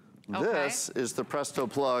 Okay. This is the Presto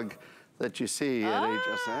plug that you see at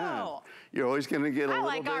HSN. You're always gonna get a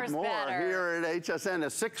little bit more here at HSN. A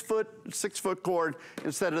 6 foot cord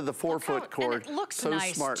instead of the 4 foot cord. And it looks so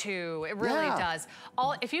nice smart. too. It really does.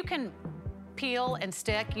 If you can peel and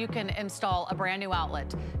stick, you can install a brand new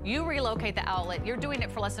outlet. You relocate the outlet, you're doing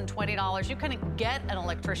it for less than $20. You couldn't get an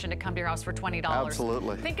electrician to come to your house for $20.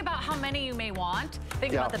 Absolutely. Think about how many you may want.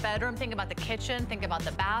 Think about the bedroom, think about the kitchen, think about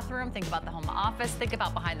the bathroom, think about the home office, think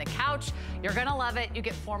about behind the couch. You're gonna love it. You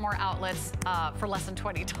get 4 more outlets for less than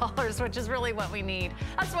 $20, which is really what we need.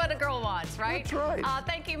 That's what a girl wants, right? That's right.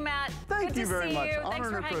 Thank you, Matt. Thank you very much. Good to see you. Thanks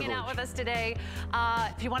for hanging out with us today.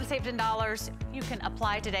 If you want to save $10, you can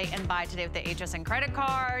apply today and buy today with the HSN credit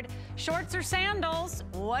card. Shorts or sandals,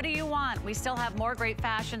 what do you want? We still have more great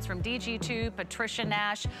fashions from DG2, Patricia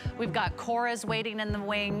Nash. We've got Cora's waiting in the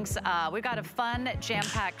wings. We've got a fun,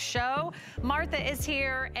 jam-packed show. Martha is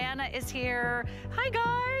here, Anna is here. Hi,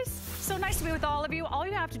 guys. So nice to be with all of you. All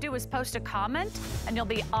you have to do is post a comment and you'll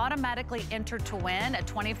be automatically entered to win a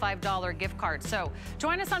 $25 gift card. So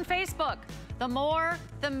join us on Facebook. The more,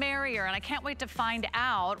 the merrier. And I can't wait to find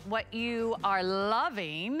out what you are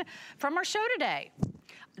loving from our show today.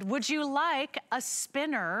 Would you like a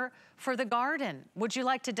spinner for the garden? Would you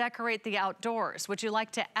like to decorate the outdoors? Would you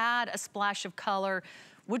like to add a splash of color?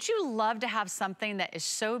 Would you love to have something that is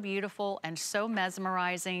so beautiful and so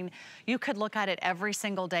mesmerizing, you could look at it every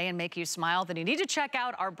single day and make you smile? Then you need to check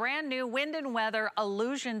out our brand new Wind and Weather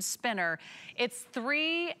Illusion Spinner. It's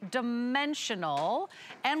 3-dimensional,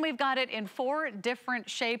 and we've got it in 4 different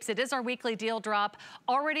shapes. It is our weekly deal drop.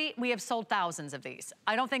 Already, we have sold thousands of these.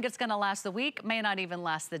 I don't think it's gonna last the week, may not even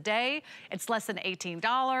last the day. It's less than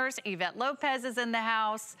 $18. Yvette Lopez is in the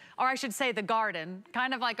house, or I should say the garden,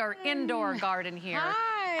 kind of like our indoor garden here.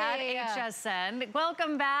 Hi. At HSN.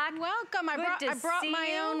 Welcome back. Welcome. I brought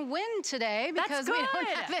my own wind today because we don't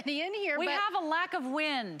have any in here. We have a lack of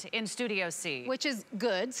wind in Studio C. Which is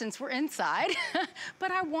good since we're inside.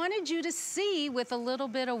 But I wanted you to see with a little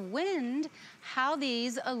bit of wind how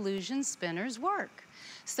these illusion spinners work.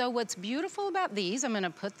 So what's beautiful about these, I'm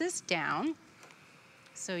gonna put this down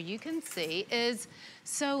so you can see,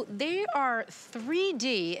 so they are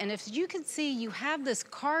 3D, and if you can see, you have this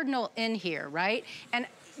cardinal in here, right? And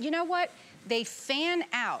you know what? They fan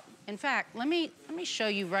out. In fact, let me show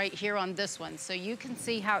you right here on this one so you can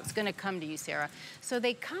see how it's gonna come to you, Sarah. So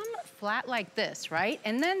they come flat like this, right?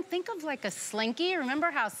 And then think of like a slinky.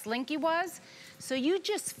 Remember how slinky was? So you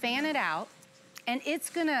just fan it out, and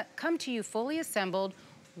it's gonna come to you fully assembled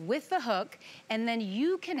with the hook, and then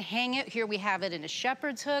you can hang it. Here we have it in a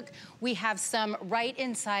shepherd's hook. We have some right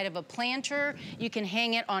inside of a planter. You can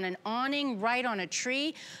hang it on an awning, right on a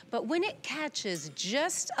tree. But when it catches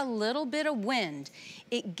just a little bit of wind,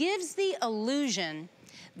 it gives the illusion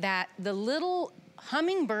that the little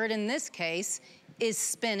hummingbird in this case is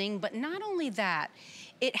spinning, but not only that,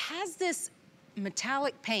 it has this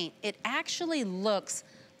metallic paint. It actually looks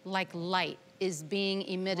like light is being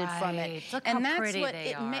emitted from it. Look and how that's pretty what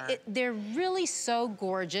they are. They're really so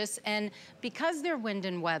gorgeous, and because they're wind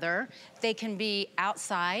and weather, they can be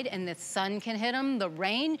outside and the sun can hit them, the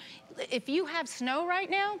rain. If you have snow right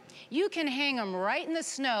now, you can hang them right in the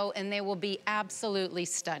snow and they will be absolutely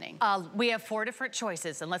stunning. We have 4 different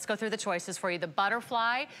choices, and let's go through the choices for you. The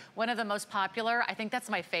butterfly, one of the most popular. I think that's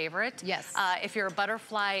my favorite. Yes. If you're a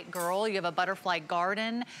butterfly girl, you have a butterfly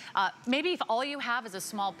garden. Maybe if all you have is a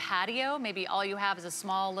small patio, maybe all you have is a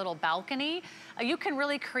small little balcony, you can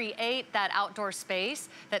really create that outdoor space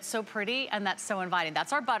that's so pretty and that's so inviting.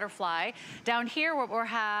 That's our butterfly. Down here, what we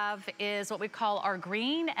have is what we call our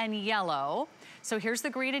green and yellow. So here's the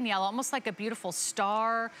green and yellow, almost like a beautiful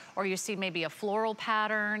star, or you see maybe a floral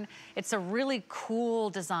pattern. It's a really cool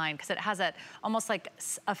design because it has that almost like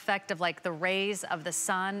effect of like the rays of the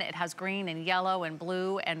sun. It has green and yellow and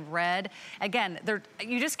blue and red. Again,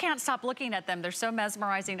 you just can't stop looking at them. They're so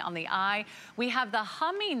mesmerizing on the eye. We have the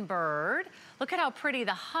hummingbird. Look at how pretty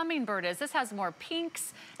the hummingbird is. This has more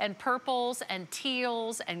pinks and purples and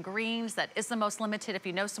teals and greens. That is the most limited. If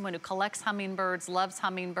you know someone who collects hummingbirds, loves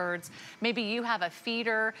hummingbirds, maybe you have a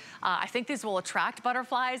feeder. I think these will attract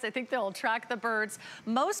butterflies. I think they'll attract the birds.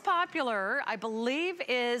 Most popular, I believe,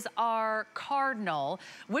 is our cardinal,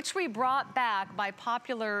 which we brought back by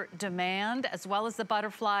popular demand, as well as the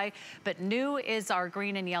butterfly. But new is our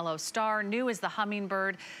green and yellow star. New is the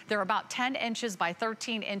hummingbird. They're about 10 inches by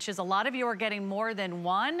 13 inches. A lot of you are getting more than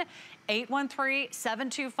one.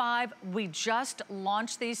 813-725. We just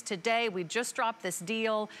launched these today. We just dropped this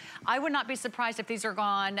deal. I would not be surprised if these are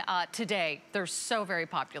gone today. They're so very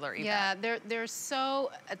popular. Eva. Yeah, they're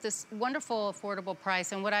so at this wonderful, affordable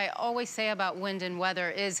price. And what I always say about wind and weather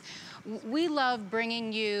is we love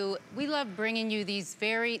bringing you these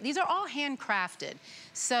are all handcrafted.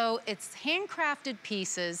 So it's handcrafted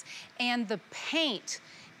pieces, and the paint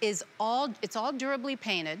is all durably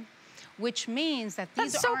painted, which means that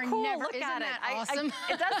these That's so are cool. never, Look isn't at that it. awesome?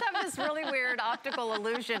 It does have this really weird optical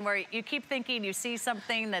illusion where you keep thinking you see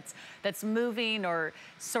something that's moving or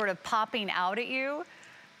sort of popping out at you.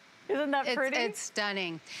 Isn't that pretty? It's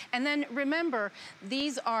stunning. And then remember,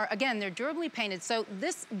 these are, again, they're durably painted. So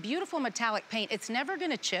this beautiful metallic paint, it's never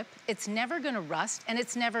gonna chip, it's never gonna rust, and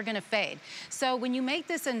it's never gonna fade. So when you make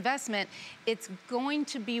this investment, it's going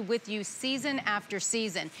to be with you season after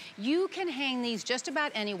season. You can hang these just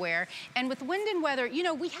about anywhere. And with wind and weather, you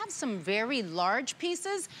know, we have some very large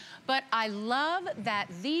pieces, but I love that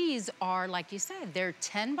these are, like you said, they're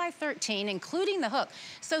 10 by 13, including the hook.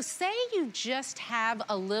 So say you just have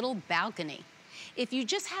a little balcony. If you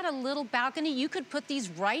just had a little balcony, you could put these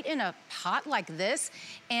right in a pot like this,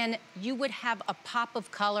 and you would have a pop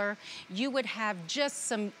of color. You would have just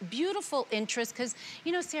some beautiful interest, because,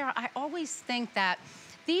 you know, Sarah, I always think that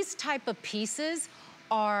these type of pieces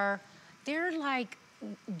they're like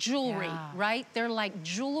jewelry, right? They're like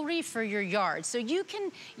jewelry for your yard. So you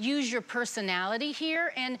can use your personality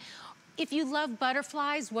here. And if you love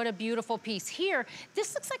butterflies, what a beautiful piece. Here,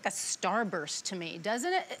 this looks like a starburst to me,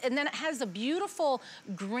 doesn't it? And then it has a beautiful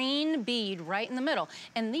green bead right in the middle.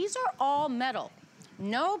 And these are all metal.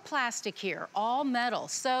 No plastic here, all metal.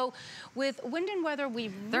 So with wind and weather, we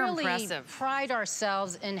really pride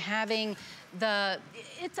ourselves in having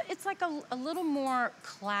it's like a little more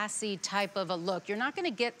classy type of a look. You're not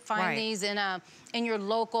gonna find these in your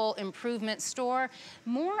local improvement store,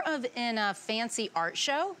 more of in a fancy art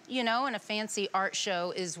show, you know, and a fancy art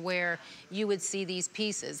show is where you would see these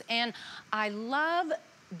pieces. And I love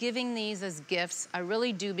giving these as gifts, I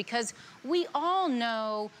really do, because we all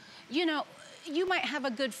know, you know, you might have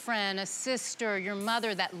a good friend, a sister, your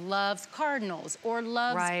mother that loves cardinals or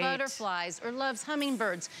loves butterflies or loves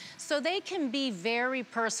hummingbirds. So they can be very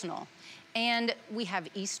personal. And we have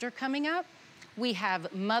Easter coming up. We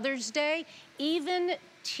have Mother's Day, even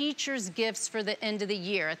teachers' gifts for the end of the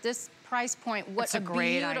year. At this price point, what a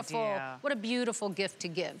beautiful gift to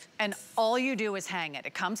give. And all you do is hang it.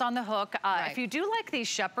 It comes on the hook. If you do like these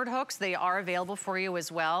shepherd hooks, they are available for you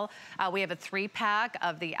as well. We have a 3-pack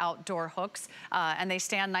of the outdoor hooks, and they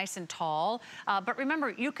stand nice and tall. But remember,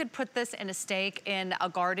 you could put this in a stake in a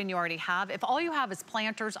garden you already have. If all you have is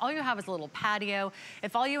planters, all you have is a little patio,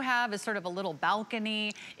 if all you have is sort of a little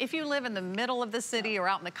balcony, if you live in the middle of the city or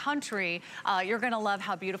out in the country, you're gonna love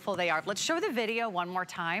how beautiful they are. Let's show the video one more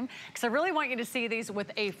time, because I really want you to see these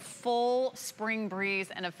with a full spring breeze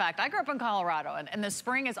and effect. I grew up in Colorado, and the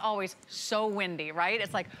spring is always so windy, right?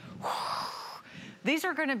 It's like, whew. These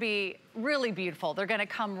are gonna be really beautiful. They're gonna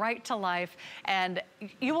come right to life, and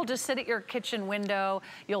you will just sit at your kitchen window,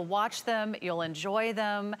 you'll watch them, you'll enjoy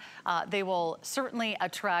them. They will certainly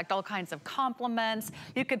attract all kinds of compliments.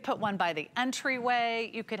 You could put one by the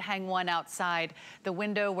entryway, you could hang one outside the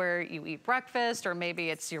window where you eat breakfast, or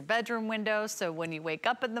maybe it's your bedroom window, so when you wake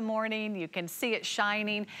up in the morning, you can see it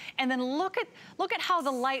shining. And then look at how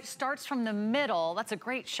the light starts from the middle. That's a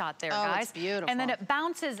great shot there, guys. It's beautiful. And then it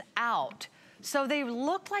bounces out. So they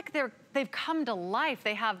look like they've come to life.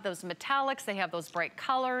 They have those metallics, they have those bright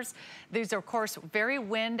colors. These are, of course, very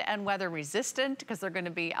wind and weather resistant because they're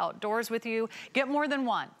gonna be outdoors with you. Get more than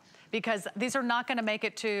one. because these are not gonna make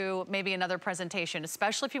it to maybe another presentation,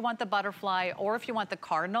 especially if you want the butterfly or if you want the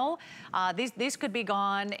cardinal. These could be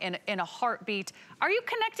gone in a heartbeat. Are you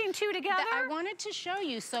connecting two together? I wanted to show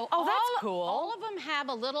you. So that's cool. all of them have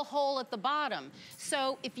a little hole at the bottom.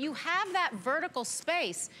 So if you have that vertical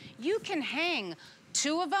space, you can hang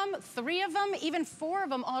 2 of them, 3 of them, even 4 of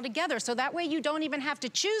them all together. So that way you don't even have to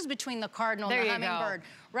choose between the cardinal and the hummingbird,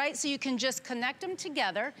 right? So you can just connect them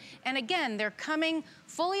together. And again, they're coming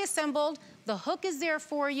fully assembled. The hook is there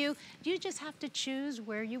for you. You just have to choose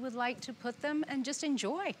where you would like to put them and just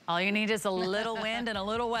enjoy. All you need is a little wind and a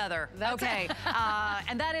little weather. Okay,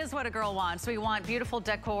 and that is what a girl wants. We want beautiful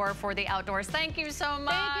decor for the outdoors. Thank you so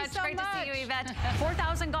much. Thank you so Great much. to see you, Yvette.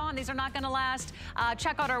 4,000 gone. These are not going to last.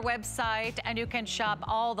 Check out our website, and you can shop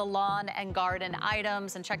all the lawn and garden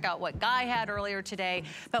items and check out what Guy had earlier today.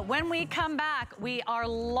 But when we come back, we are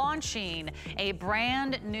launching a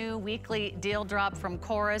brand new weekly deal drop from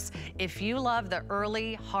Chorus. If you love the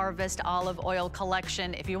early harvest olive oil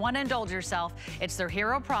collection, if you want to indulge yourself, it's their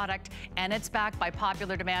hero product, and it's backed by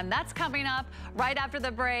popular demand. That's coming up right after the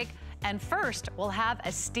break. And first, we'll have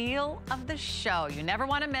a steal of the show. You never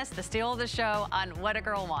want to miss the steal of the show on What a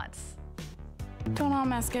Girl Wants. Don't all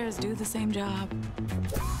mascaras do the same job?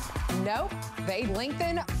 Nope, they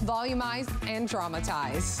lengthen, volumize, and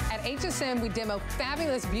dramatize. At HSN, we demo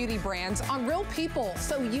fabulous beauty brands on real people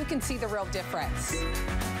so you can see the real difference.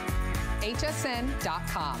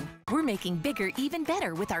 HSN.com. We're making bigger even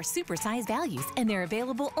better with our supersize values, and they're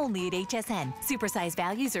available only at HSN. Supersize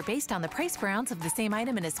values are based on the price per ounce of the same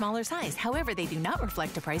item in a smaller size. However, they do not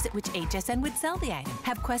reflect the price at which HSN would sell the item.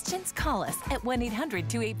 Have questions? Call us at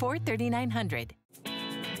 1-800-284-3900.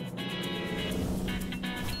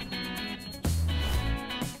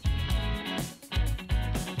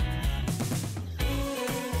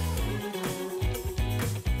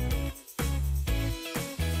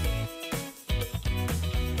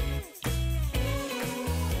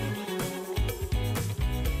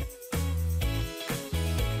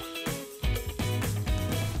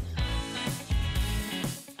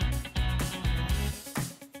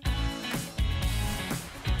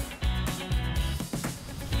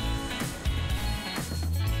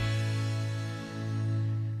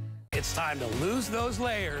 It's time to lose those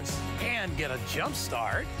layers and get a jump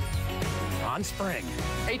start on spring.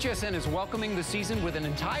 HSN is welcoming the season with an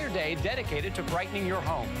entire day dedicated to brightening your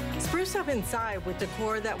home. Spruce up inside with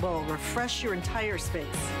decor that will refresh your entire space.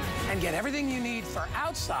 And get everything you need for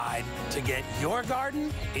outside to get your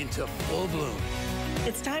garden into full bloom.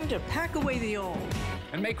 It's time to pack away the old.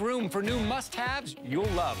 And make room for new must-haves you'll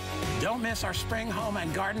love. Don't miss our spring home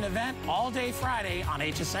and garden event all day Friday on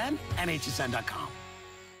HSN and hsn.com.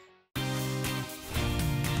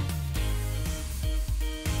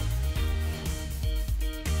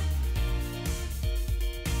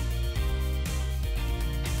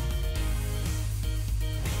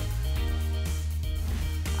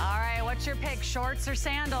 What's your pick, shorts or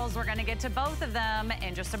sandals? We're gonna get to both of them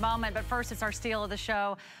in just a moment, but first it's our steal of the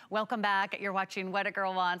show. Welcome back. You're watching What a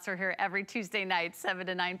Girl Wants. We're here every Tuesday night, 7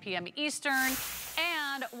 to 9 p.m. Eastern.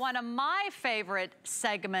 And one of my favorite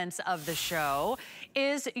segments of the show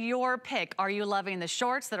is your pick. Are you loving the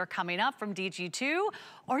shorts that are coming up from DG2?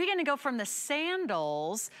 Or are you gonna go from the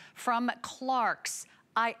sandals from Clark's?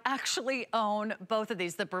 I actually own both of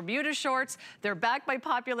these. The Bermuda shorts, they're backed by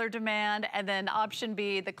popular demand, and then option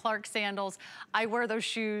B, the Clark sandals. I wear those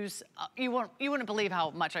shoes. You wouldn't believe how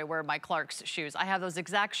much I wear my Clark's shoes. I have those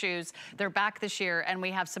exact shoes. They're back this year, and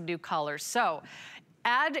we have some new colors. So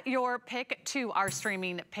add your pick to our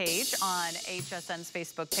streaming page on HSN's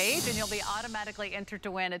Facebook page, and you'll be automatically entered to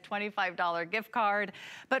win a $25 gift card.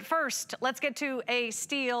 But first, let's get to a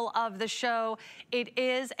steal of the show. It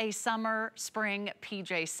is a summer spring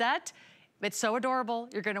PJ set. It's so adorable.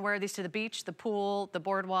 You're gonna wear these to the beach, the pool, the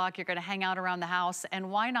boardwalk. You're gonna hang out around the house, and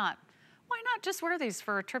why not? Why not just wear these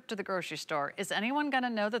for a trip to the grocery store? Is anyone gonna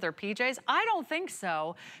know that they're PJs? I don't think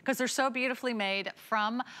so, because they're so beautifully made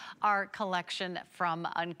from our collection from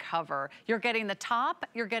Uncover. You're getting the top,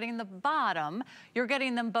 you're getting the bottom, you're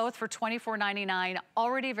getting them both for $24.99,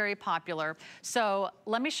 already very popular. So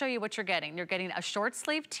let me show you what you're getting. You're getting a short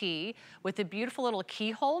sleeve tee with a beautiful little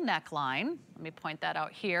keyhole neckline. Let me point that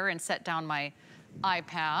out here and set down my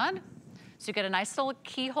iPad. So you get a nice little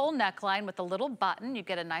keyhole neckline with a little button. You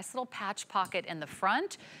get a nice little patch pocket in the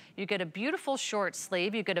front. You get a beautiful short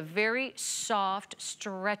sleeve. You get a very soft,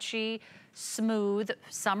 stretchy, smooth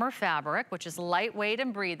summer fabric, which is lightweight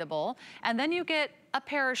and breathable. And then you get a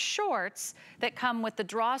pair of shorts that come with the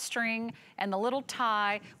drawstring and the little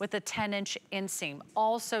tie with a 10-inch inseam.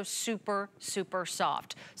 Also super, super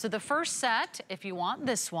soft. So the first set, if you want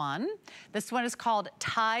this one is called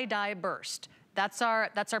Tie-Dye Burst. That's our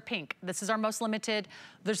pink. This is our most limited.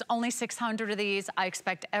 There's only 600 of these. I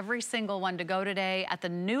expect every single one to go today at the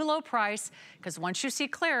new low price, because once you see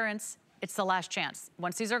clearance, it's the last chance.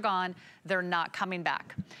 Once these are gone, they're not coming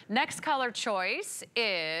back. Next color choice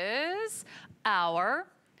is our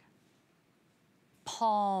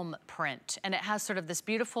palm print, and it has sort of this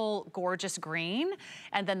beautiful, gorgeous green,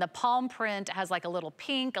 and then the palm print has like a little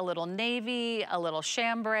pink, a little navy, a little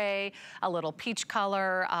chambray, a little peach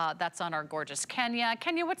color. That's on our gorgeous Kenya.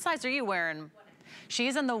 Kenya, what size are you wearing?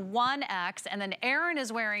 She's in the 1X, and then Erin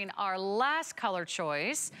is wearing our last color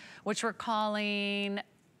choice, which we're calling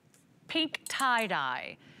pink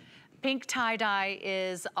tie-dye. Pink tie-dye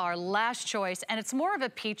is our last choice, and it's more of a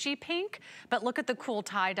peachy pink, but look at the cool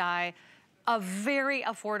tie-dye. A very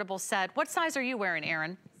affordable set. What size are you wearing,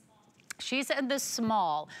 Erin? She's in the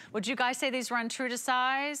small. Would you guys say these run true to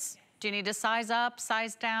size? Do you need to size up,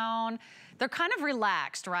 size down? They're kind of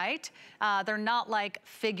relaxed, right? They're not like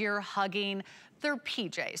figure hugging. They're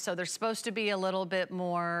PJs, so they're supposed to be a little bit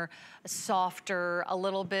more softer, a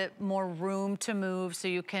little bit more room to move, so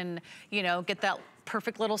you can, you know, get that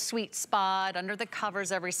perfect little sweet spot under the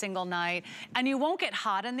covers every single night. And you won't get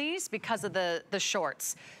hot in these because of the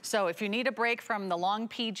shorts. So if you need a break from the long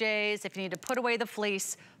PJs, if you need to put away the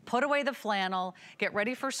fleece, put away the flannel, get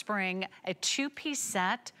ready for spring, a 2-piece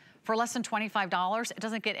set for less than $25, it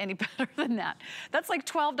doesn't get any better than that. That's like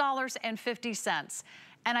 $12.50.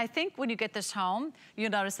 And I think when you get this home,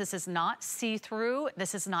 you'll notice this is not see-through,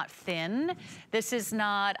 this is not thin, this is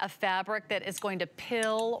not a fabric that is going to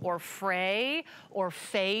pill or fray or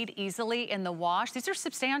fade easily in the wash. These are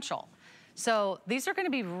substantial. So these are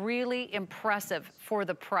gonna be really impressive for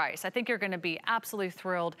the price. I think you're gonna be absolutely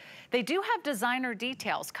thrilled. They do have designer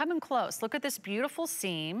details. Come in close. Look at this beautiful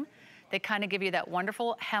seam. They kind of give you that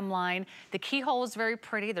wonderful hemline. The keyhole is very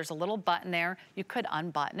pretty. There's a little button there. You could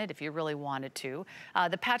unbutton it if you really wanted to.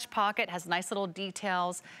 The patch pocket has nice little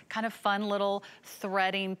details, kind of fun little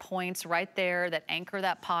threading points right there that anchor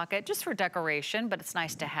that pocket, just for decoration, but it's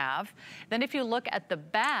nice to have. Then if you look at the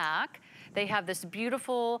back, they have this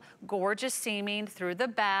beautiful, gorgeous seaming through the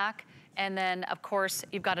back. And then, of course,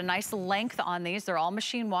 you've got a nice length on these. They're all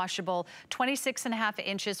machine washable, 26.5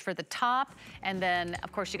 inches for the top. And then,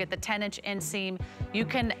 of course, you get the 10-inch inseam. You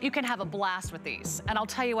can have a blast with these. And I'll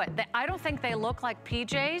tell you what, I don't think they look like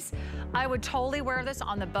PJs. I would totally wear this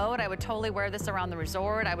on the boat. I would totally wear this around the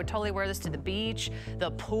resort. I would totally wear this to the beach,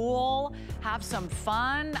 the pool, have some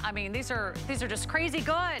fun. I mean, these are just crazy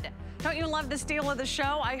good. Don't you love this deal of the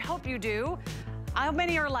show? I hope you do. How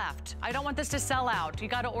many are left? I don't want this to sell out. You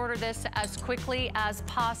got to order this as quickly as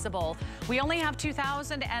possible. We only have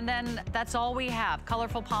 2,000, and then that's all we have.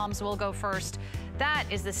 Colorful Palms will go first. That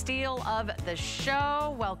is the steal of the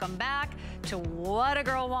show. Welcome back to What a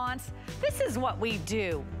Girl Wants. This is what we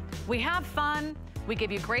do. We have fun. We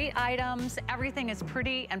give you great items. Everything is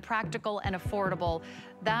pretty and practical and affordable.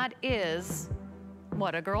 That is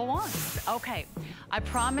What a Girl Wants. Okay, I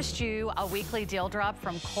promised you a weekly deal drop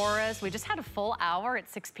from Korres. We just had a full hour at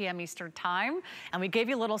 6 p.m. Eastern time, and we gave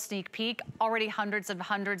you a little sneak peek. Already hundreds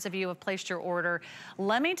of you have placed your order.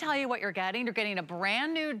 Let me tell you what you're getting. You're getting a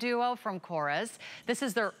brand new duo from Korres. This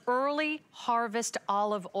is their Early Harvest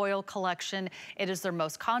Olive Oil collection. It is their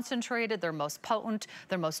most concentrated, their most potent,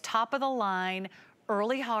 their most top of the line.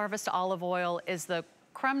 Early Harvest Olive Oil is the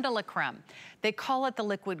creme de la creme. They call it the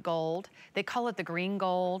liquid gold. They call it the green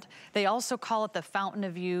gold. They also call it the fountain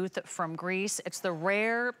of youth from Greece. It's the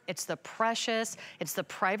rare, it's the precious, it's the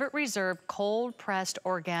private reserve cold pressed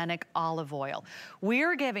organic olive oil.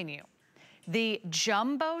 We're giving you the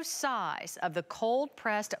jumbo size of the cold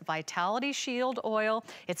pressed Vitality Shield oil.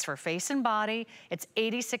 It's for face and body. It's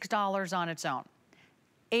 $86 on its own.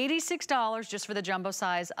 $86 just for the jumbo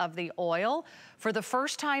size of the oil. For the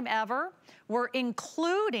first time ever, we're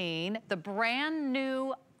including the brand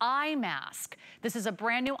new eye mask. This is a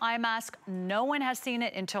brand new eye mask. No one has seen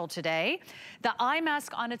it until today. The eye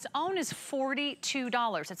mask on its own is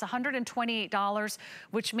 $42. It's $128,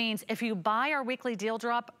 which means if you buy our weekly deal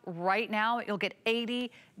drop right now, you'll get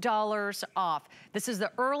 $80 off. This is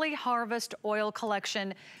the Early Harvest Oil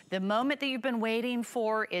Collection. The moment that you've been waiting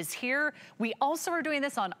for is here. We also are doing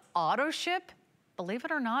this on auto ship believe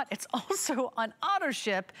it or not, it's also on auto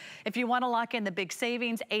ship if you want to lock in the big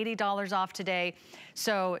savings, $80 off today.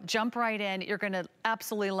 So jump right in. You're going to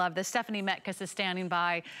absolutely love this. Stephanie Metcalf is standing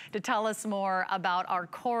by to tell us more about our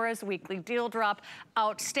Chorus weekly deal drop.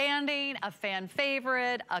 Outstanding, a fan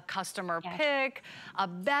favorite, a customer pick, a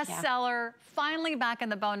bestseller, finally back in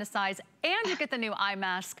the bonus size, and you get the new eye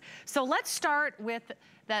mask. So let's start with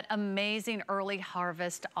that amazing early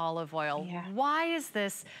harvest olive oil. Why is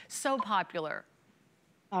this so popular?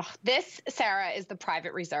 Oh, this, Sarah, is the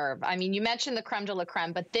private reserve. I mean, you mentioned the creme de la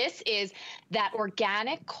creme, but this is that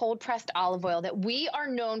organic cold-pressed olive oil that we are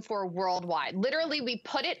known for worldwide. Literally, we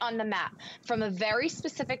put it on the map from a very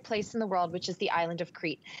specific place in the world, which is the island of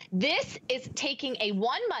Crete. This is taking a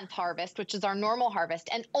 1-month harvest, which is our normal harvest,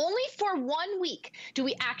 and only for 1 week do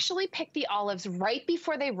we actually pick the olives right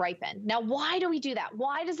before they ripen. Now, why do we do that?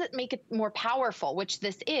 Why does it make it more powerful, which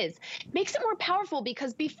this is? It makes it more powerful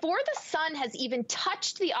because before the sun has even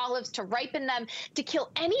touched the olives to ripen them, to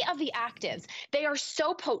kill any of the actives, they are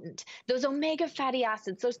so potent. Those omega fatty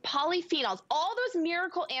acids, those polyphenols, all those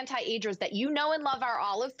miracle anti-agers that you know and love our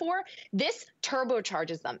olive for, this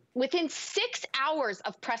turbocharges them. Within 6 hours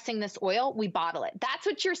of pressing this oil, we bottle it. That's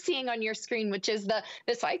what you're seeing on your screen, which is the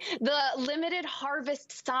limited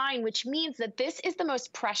harvest sign, which means that this is the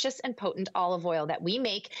most precious and potent olive oil that we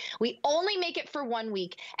make. We only make it for 1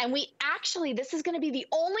 week, and we actually, this is going to be the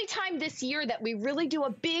only time this year that we really do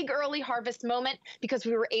a big early harvest moment, because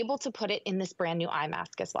we were able to put it in this brand new eye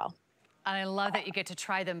mask as well. And I love that you get to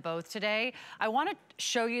try them both today. I want to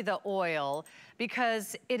show you the oil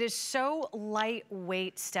because it is so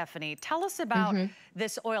lightweight, Stephanie. Tell us about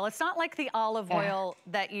this oil. It's not like the olive oil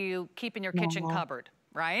that you keep in your kitchen cupboard,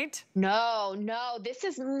 right? No, no, this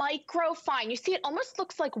is micro fine. You see, it almost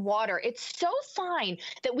looks like water. It's so fine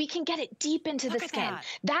that we can get it deep into the skin.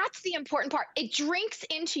 That's the important part. It drinks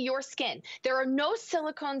into your skin. There are no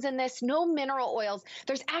silicones in this, no mineral oils.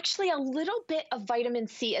 There's actually a little bit of vitamin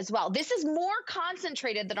C as well. This is more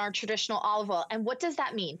concentrated than our traditional olive oil. And what does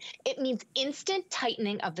that mean? It means instant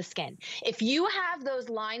tightening of the skin. If you have those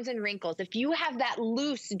lines and wrinkles, if you have that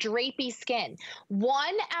loose, drapey skin,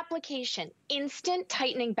 one application, instant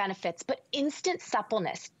tightening benefits, but instant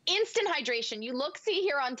suppleness, instant hydration. You see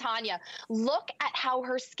here on Tanya, look at how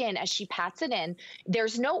her skin, as she pats it in,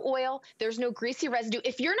 there's no oil, there's no greasy residue.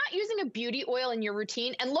 If you're not using a beauty oil in your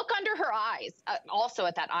routine, and look under her eyes, also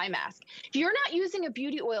at that eye mask, if you're not using a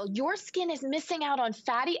beauty oil, your skin is missing out on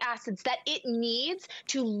fatty acids that it needs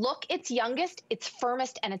to look its youngest, its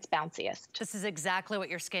firmest, and its bounciest. This is exactly what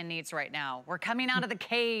your skin needs right now. We're coming out of the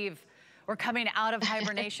cave. We're coming out of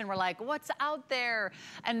hibernation. We're like, what's out there?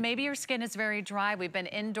 And maybe your skin is very dry. We've been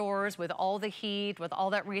indoors with all the heat, with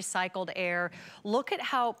all that recycled air. Look at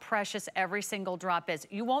how precious every single drop is.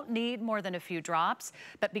 You won't need more than a few drops,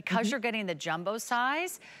 but because you're getting the jumbo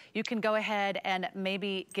size, you can go ahead and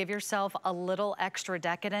maybe give yourself a little extra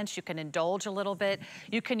decadence. You can indulge a little bit.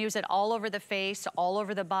 You can use it all over the face, all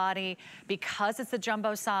over the body. Because it's the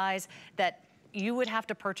jumbo size that you would have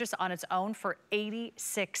to purchase on its own for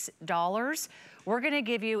 $86. We're gonna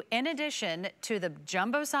give you, in addition to the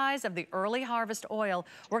jumbo size of the early harvest oil,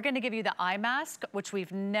 we're gonna give you the eye mask, which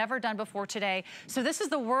we've never done before today. So this is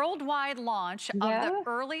the worldwide launch of the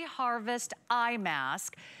early harvest eye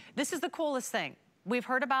mask. This is the coolest thing. We've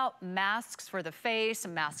heard about masks for the face,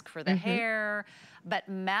 mask for the hair, but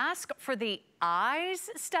mask for the eyes,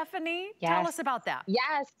 Stephanie? Tell us about that.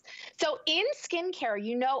 Yes. So in skincare,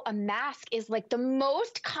 you know, a mask is like the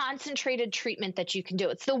most concentrated treatment that you can do.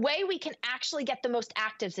 It's the way we can actually get the most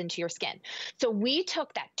actives into your skin. So we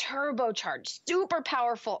took that turbocharged, super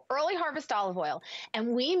powerful early harvest olive oil, and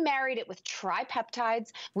we married it with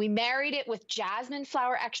tripeptides. We married it with jasmine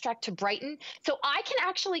flower extract to brighten. So I can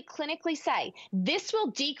actually clinically say, this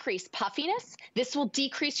will decrease puffiness. This will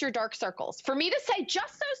decrease your dark circles. For me to say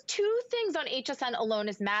just those two things on HSN alone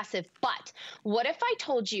is massive, but what if I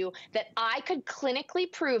told you that I could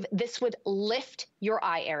clinically prove this would lift your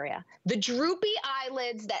eye area? The droopy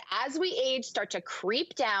eyelids that as we age start to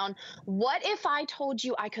creep down, what if I told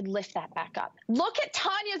you I could lift that back up? Look at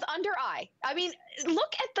Tanya's under eye. I mean,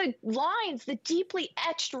 look at the lines, the deeply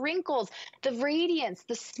etched wrinkles, the radiance,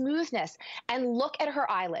 the smoothness, and look at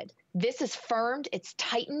her eyelid. This is firmed, it's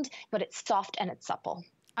tightened, but it's soft and it's supple.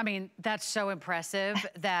 I mean, that's so impressive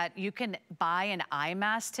that you can buy an eye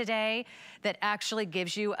mask today that actually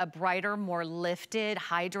gives you a brighter, more lifted,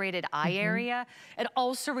 hydrated eye area. It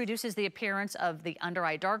also reduces the appearance of the under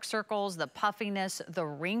eye dark circles, the puffiness, the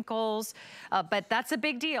wrinkles, but that's a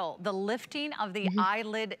big deal. The lifting of the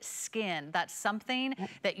eyelid skin, that's something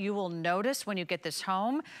that you will notice when you get this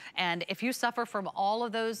home. And if you suffer from all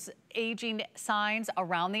of those aging signs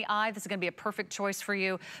around the eye, this is gonna be a perfect choice for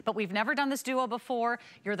you. But we've never done this duo before.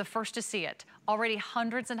 You're the first to see it. Already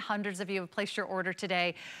hundreds and hundreds of you have placed your order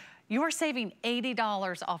today. You are saving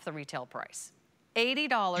 $80 off the retail price.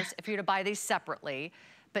 $80 if you were to buy these separately.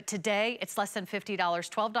 But today, it's less than $50,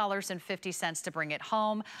 $12.50 to bring it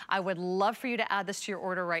home. I would love for you to add this to your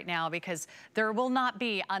order right now because there will not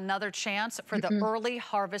be another chance for the early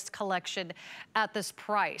harvest collection at this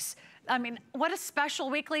price. I mean, what a special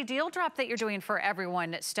weekly deal drop that you're doing for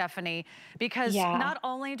everyone, Stephanie, because not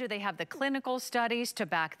only do they have the clinical studies to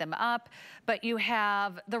back them up, but you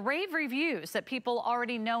have the rave reviews that people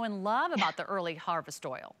already know and love about the early harvest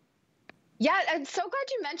oil. Yeah, I'm so glad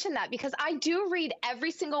you mentioned that because I do read every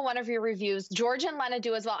single one of your reviews. George and Lena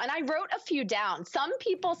do as well. And I wrote a few down. Some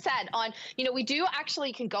people said on, you know, we do actually,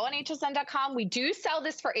 you can go on hsn.com. We do sell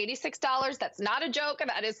this for $86. That's not a joke.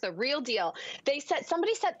 That is the real deal. They said,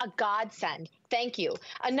 somebody said a godsend. Thank you.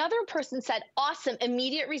 Another person said, awesome,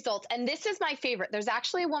 immediate results. And this is my favorite. There's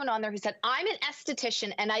actually a woman on there who said, I'm an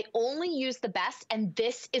esthetician and I only use the best, and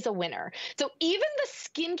this is a winner. So even the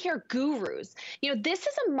skincare gurus, you know, this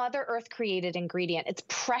is a Mother Earth created ingredient. It's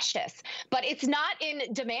precious, but it's not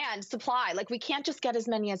in demand supply. Like we can't just get as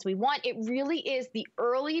many as we want. It really is the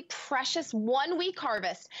early, precious 1 week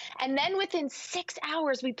harvest. And then within 6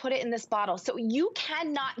 hours, we put it in this bottle. So you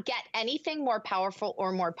cannot get anything more powerful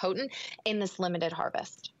or more potent in this limited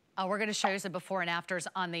harvest. Oh, we're going to show you some before and afters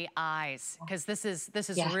on the eyes because this is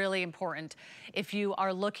really important if you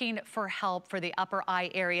are looking for help for the upper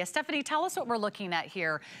eye area. Stephanie, tell us what we're looking at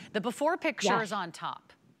here. The before picture is on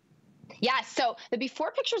top. Yeah, so the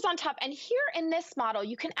before picture's on top, and here in this model,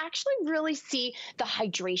 you can actually really see the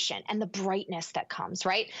hydration and the brightness that comes,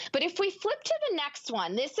 right? But if we flip to the next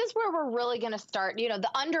one, this is where we're really going to start. You know,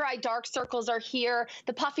 the under eye dark circles are here,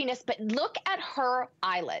 the puffiness, but look at her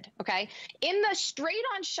eyelid, okay? In the straight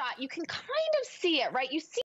on shot, you can kind of see it, right? You see